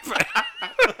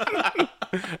Hut.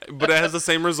 but it has the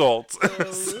same results.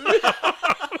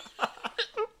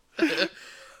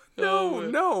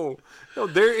 No.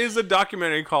 There is a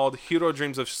documentary called Hiro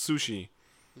Dreams of Sushi.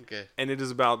 Okay. And it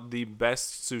is about the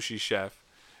best sushi chef.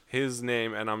 His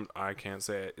name, and I can't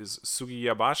say it, is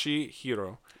Sugiyabashi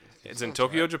Hiro. It's in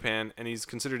Tokyo, Japan, and he's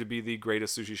considered to be the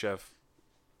greatest sushi chef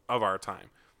of our time.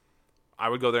 I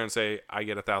would go there and say, I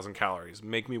get 1,000 calories.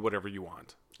 Make me whatever you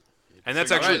want. And that's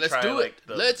So actually... Let's try, do like, it.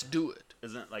 the- Let's do it.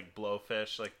 Isn't like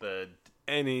blowfish like the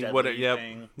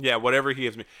whatever he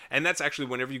gives me. And that's actually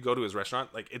whenever you go to his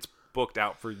restaurant, like it's booked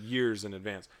out for years in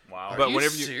advance. Wow. But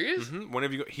whenever serious?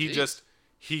 Whenever you go, he just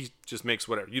makes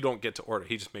whatever. You don't get to order.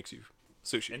 He just makes you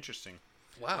sushi. Interesting.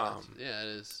 Wow. Yeah, it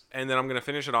is. And then I'm going to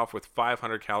finish it off with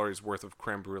 500 calories worth of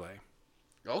creme brulee.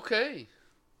 Okay.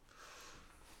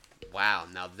 Wow.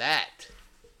 Now that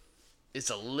is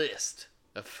a list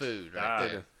of food right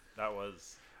there. That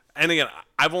was... And again,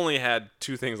 I've only had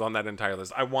 2 things on that entire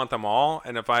list. I want them all,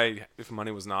 and if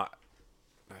money was not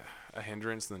a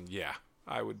hindrance, then yeah,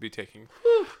 I would be taking...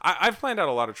 I've planned out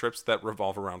a lot of trips that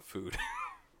revolve around food.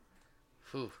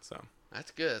 So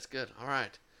that's good. All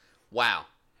right. Wow.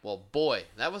 Well, boy,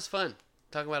 that was fun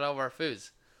talking about all of our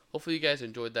foods. Hopefully you guys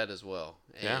enjoyed that as well.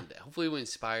 And hopefully we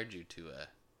inspired you to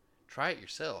try it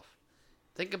yourself.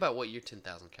 Think about what your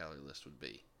 10,000 calorie list would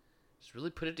be. Just really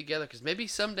put it together, because maybe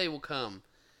someday will come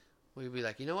where you'll be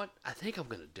like, you know what? I think I'm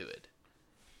going to do it.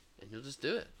 And you'll just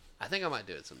do it. I think I might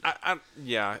do it someday.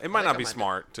 It might not be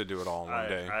smart to do it all in one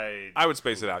day. I would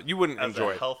space it out. You wouldn't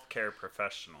enjoy it. As a healthcare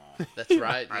professional, that's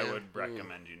right. I would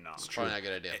recommend you not. It's probably not a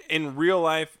good idea. In real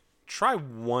life, try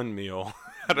one meal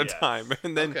at a time,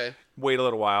 and then wait a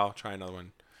little while, try another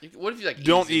one. What if you like?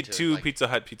 Don't eat 2 Pizza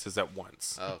Hut pizzas at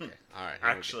once. Oh, okay, all right.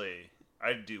 Actually,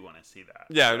 I do want to see that.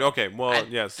 Yeah. Okay. Well,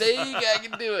 yes. I think I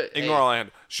can do it. Ignore all I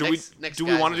had. Do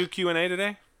we want to do Q&A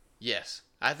today? Yes.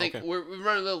 I think we're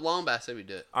running a little long, but I say we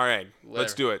do it. All right.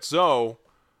 Let's do it. So,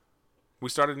 we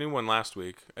started a new one last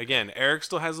week. Again, Eric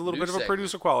still has a little bit of a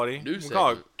producer quality. We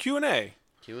call it Q&A.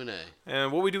 Q&A.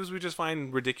 And what we do is we just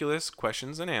find ridiculous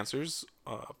questions and answers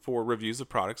for reviews of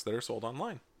products that are sold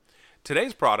online.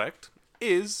 Today's product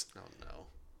is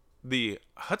the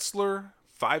Hutzler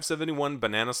 571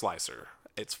 Banana Slicer.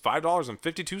 It's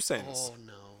 $5.52. Oh,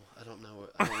 no. I don't know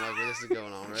where this is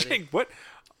going already. Jake, what?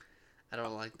 I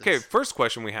don't like this. Okay, first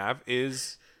question we have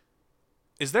is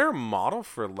there a model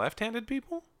for left-handed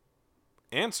people?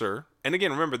 Answer, and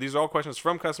again, remember, these are all questions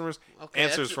from customers. Okay,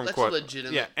 answers that's a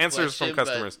legitimate answers question, from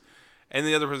customers. And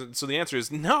the other person, so the answer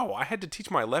is no. I had to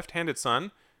teach my left-handed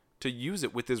son to use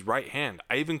it with his right hand.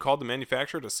 I even called the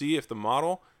manufacturer to see if the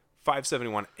model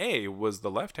 571A was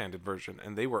the left-handed version,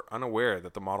 and they were unaware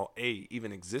that the Model A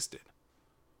even existed.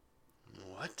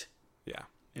 What? Yeah.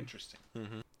 Interesting.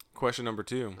 Mm-hmm. Question number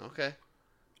 2. Okay.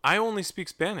 I only speak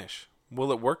Spanish.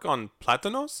 Will it work on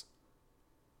plátanos?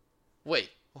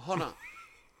 Wait. Hold on.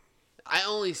 I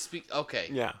only speak... Okay.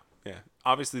 Yeah.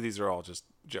 Obviously, these are all just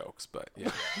jokes, but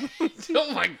yeah.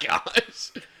 Oh my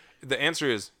gosh. The answer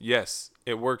is yes.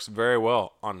 It works very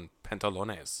well on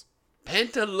pantalones.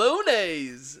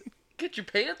 Pantalones? Get your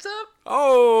pants up?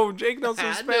 Oh, Jake knows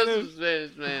some Spanish. I know some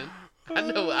Spanish, man. I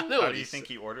know. How do you think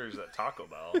he orders at Taco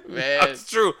Bell? Man. That's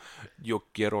true. Yo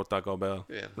quiero Taco Bell.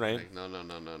 Yeah. Right? Like, no.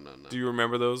 Do you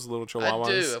remember those little chihuahuas?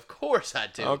 I do. Of course I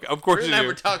do. Okay, of course you do. We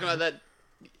were talking about that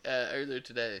earlier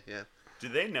today. Yeah. Do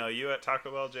they know you at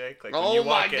Taco Bell, Jake? Like when you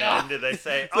walk in, do they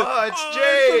say, "Oh, it's Jake"?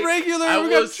 It's the regular. I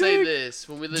will say this: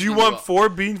 when we do you want 4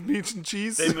 beans and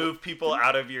cheese? They move people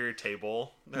out of your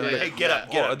table. They're like, "Hey, get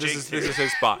up! This is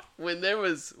his spot." When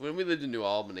we lived in New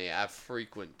Albany, I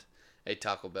frequent a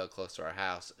Taco Bell close to our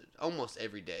house almost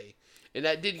every day, and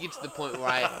that did get to the point where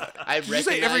I Did you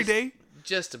say every day?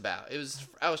 Just about.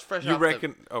 I was fresh. You off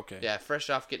reckon? Okay. Yeah,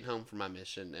 fresh off getting home from my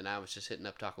mission, and I was just hitting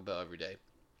up Taco Bell every day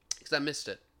because I missed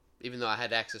it. Even though I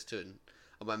had access to it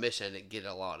on my mission, I didn't get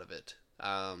a lot of it.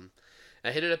 I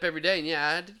hit it up every day, and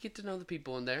yeah, I did get to know the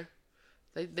people in there.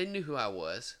 They knew who I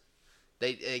was.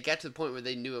 It got to the point where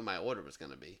they knew what my order was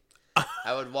going to be.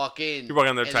 I would walk in. You walk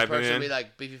in there and typing the person in. would be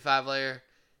like, beefy 5-layer,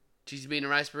 cheesy bean and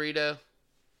rice burrito.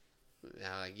 And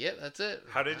I'm like, yep, that's it.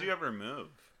 How did you ever move?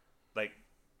 Like,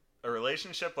 a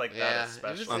relationship like that is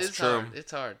special. It's true.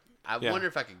 It's hard. I wonder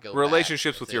if I could go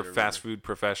relationships back with your fast food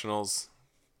professionals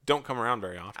don't come around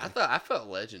very often. I felt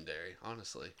legendary,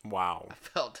 honestly. Wow. I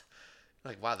felt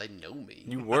like, wow, they know me.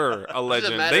 You were a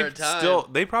legend.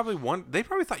 They probably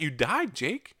thought you died,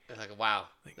 Jake. They're like, wow,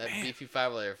 that beefy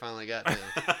 5-layer finally got me.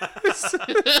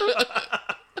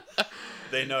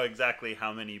 They know exactly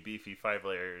how many beefy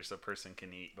 5-layers a person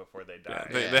can eat before they die.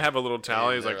 Yeah, they have a little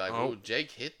tally. It's like, oh,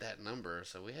 Jake hit that number,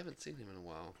 so we haven't seen him in a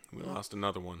while. We lost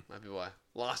another one. Might be why.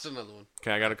 Lost another one.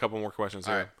 Okay, I got a couple more questions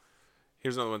here. All right.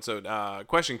 Here's another one. So,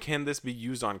 question: can this be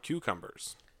used on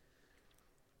cucumbers?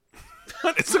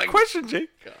 It's a question, Jake.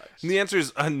 Gosh. And the answer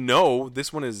is no.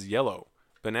 This one is yellow.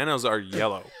 Bananas are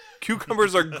yellow.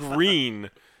 Cucumbers are green.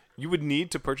 You would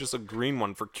need to purchase a green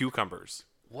one for cucumbers.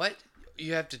 What?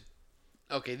 You have to...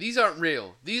 Okay, these aren't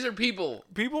real. These are people.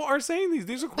 People are saying these.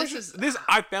 These are questions.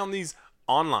 I found these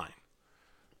online.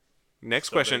 Next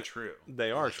question. They're true.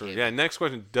 They are true. Yeah, next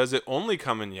question. Does it only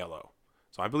come in yellow?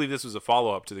 So I believe this was a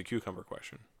follow-up to the cucumber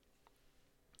question.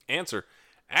 Answer.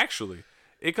 Actually,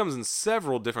 it comes in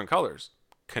several different colors.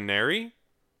 Canary,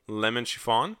 lemon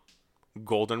chiffon,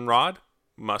 goldenrod,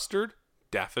 mustard,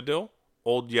 daffodil,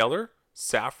 old yeller,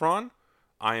 saffron.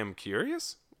 I am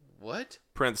curious. What?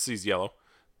 Parentheses yellow,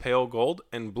 pale gold,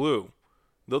 and blue.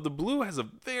 Though the blue has a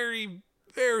very,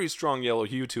 very strong yellow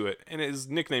hue to it, and it is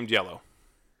nicknamed yellow.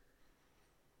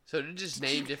 So to just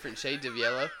name different shades of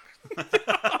yellow?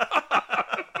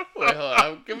 Wait, hold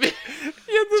on.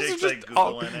 Yeah, this Jake's is just like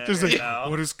Googling it just right like, now.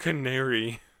 what is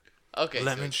canary? Okay.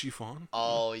 Lemon so chiffon?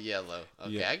 all yellow.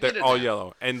 Okay, Yeah, I get they're it all now.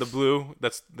 yellow. And the blue,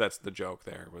 that's the joke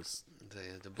there. Was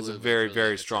The It's blue a very, is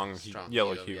very it's a strong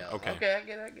yellow of hue. yellow. Okay. Okay, I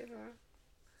get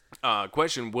it.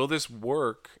 Question, will this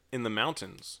work in the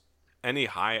mountains? Any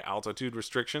high altitude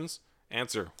restrictions?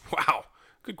 Answer, wow,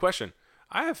 good question.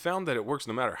 I have found that it works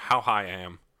no matter how high I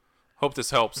am. Hope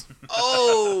this helps.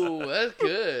 Oh, that's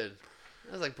good.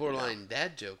 That was like borderline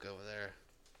dad joke over there.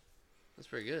 That's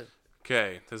pretty good.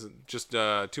 Okay, this is just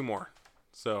 2 more.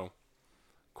 So,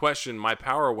 question, my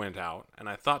power went out, and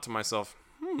I thought to myself,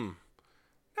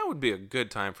 that would be a good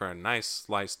time for a nice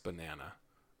sliced banana.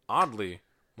 Oddly,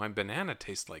 my banana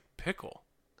tastes like pickle.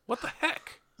 What the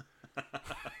heck?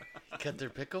 Cut their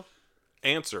pickle?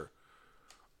 Answer.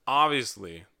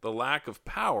 Obviously, the lack of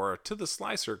power to the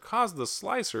slicer caused the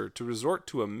slicer to resort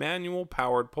to a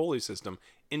manual-powered pulley system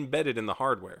embedded in the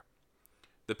hardware.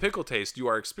 The pickle taste you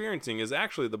are experiencing is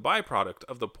actually the byproduct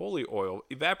of the pulley oil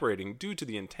evaporating due to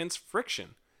the intense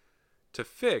friction. To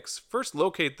fix, first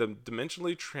locate the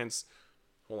dimensionally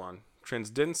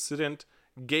transcendent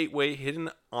gateway hidden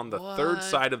on the third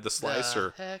side of the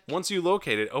slicer. Heck? Once you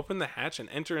locate it, open the hatch and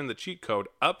enter in the cheat code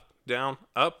up, down,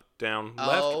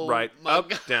 left, right, up,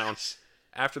 gosh. down.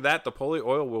 After that, the pulley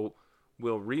oil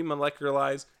will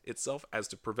remolecularize itself as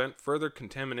to prevent further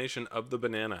contamination of the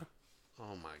banana.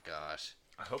 Oh my gosh.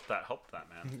 I hope that helped that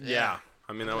man. Yeah.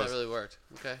 I mean, that really worked.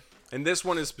 Okay. And this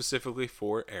one is specifically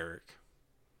for Eric.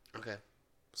 Okay.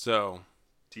 So,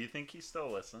 Do you think he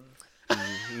still listens?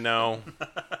 no.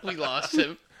 We lost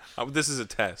him. This is a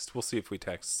test. We'll see if we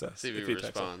text us. See if he he texts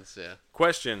us. responds, yeah.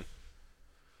 Question.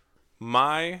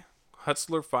 My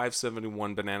Hutzler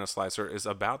 571 banana slicer is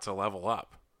about to level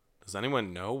up. Does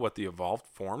anyone know what the evolved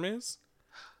form is?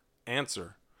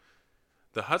 Answer.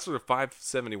 The Hutzler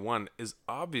 571 is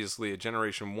obviously a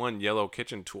Generation 1 yellow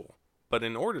kitchen tool, but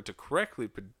in order to correctly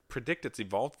predict its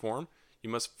evolved form, you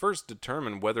must first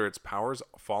determine whether its powers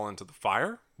fall into the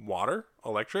fire, water,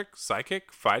 electric,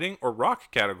 psychic, fighting, or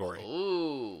rock category.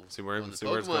 Ooh. See where the it's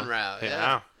Pokemon going? route.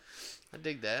 Yeah. I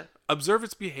dig that. Observe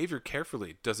its behavior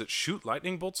carefully. Does it shoot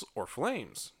lightning bolts or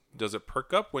flames? Does it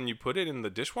perk up when you put it in the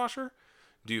dishwasher?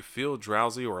 Do you feel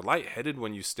drowsy or lightheaded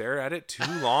when you stare at it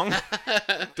too long?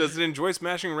 Does it enjoy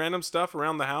smashing random stuff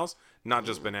around the house? Not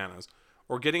just bananas.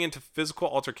 Or getting into physical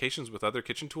altercations with other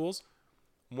kitchen tools?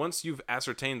 Once you've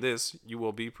ascertained this, you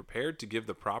will be prepared to give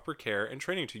the proper care and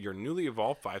training to your newly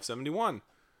evolved 571.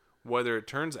 Whether it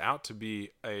turns out to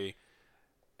be a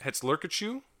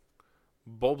Hetzlerkachu,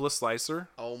 bulbous slicer,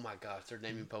 Oh my gosh, they're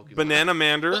naming Pokemon. banana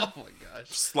mander, Oh my gosh.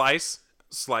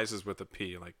 slices with a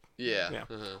P, like Yeah. yeah,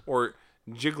 Uh-huh. or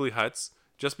jiggly huts.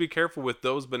 Just be careful with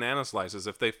those banana slices.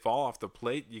 If they fall off the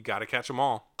plate, you gotta catch them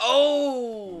all.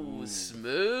 Oh,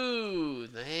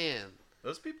 smooth, man.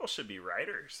 Those people should be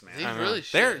writers, man. They I know. really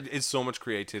should. There is so much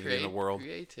creativity in the world.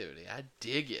 Creativity. I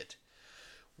dig it.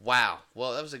 Wow.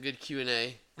 Well, that was a good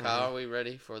Q&A. Kyle, are we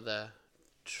ready for the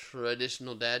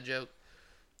traditional dad joke?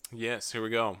 Yes, here we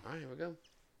go. All right, here we go.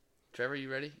 Trevor,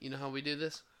 you ready? You know how we do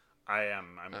this? I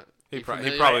am. He You probably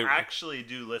familiar? I actually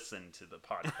do listen to the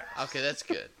podcast. Okay, that's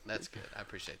good. That's good. I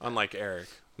appreciate that. unlike Eric.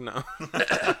 No.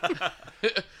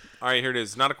 All right, here it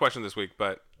is. Not a question this week,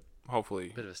 but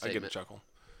hopefully Bit of a I get a statement. chuckle.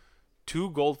 2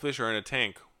 goldfish are in a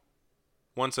tank.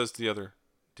 One says to the other,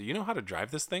 "Do you know how to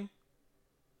drive this thing?"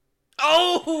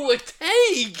 Oh, a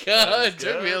tank! That It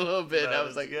took me a little bit. That I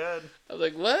was like, good.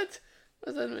 what? What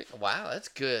does that mean? Wow, that's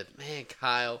good. Man,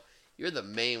 Kyle, you're the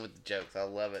man with the jokes. I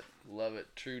love it. Love it.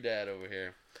 True dad over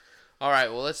here. All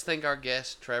right, well, let's thank our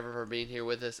guest, Trevor, for being here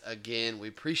with us again. We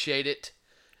appreciate it.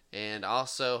 And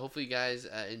also, hopefully you guys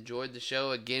enjoyed the show.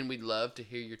 Again, we'd love to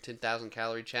hear your 10,000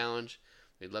 calorie challenge.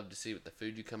 We'd love to see what the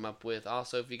food you come up with.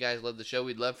 Also, if you guys love the show,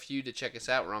 we'd love for you to check us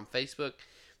out. We're on Facebook.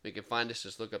 You can find us.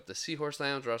 Just look up the Seahorse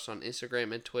Lounge. We're also on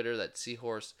Instagram and Twitter. That's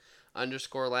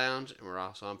Seahorse_Lounge. And we're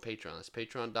also on Patreon. That's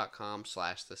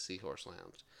patreon.com/the Seahorse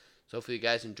Lounge. So hopefully you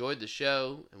guys enjoyed the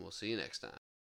show, and we'll see you next time.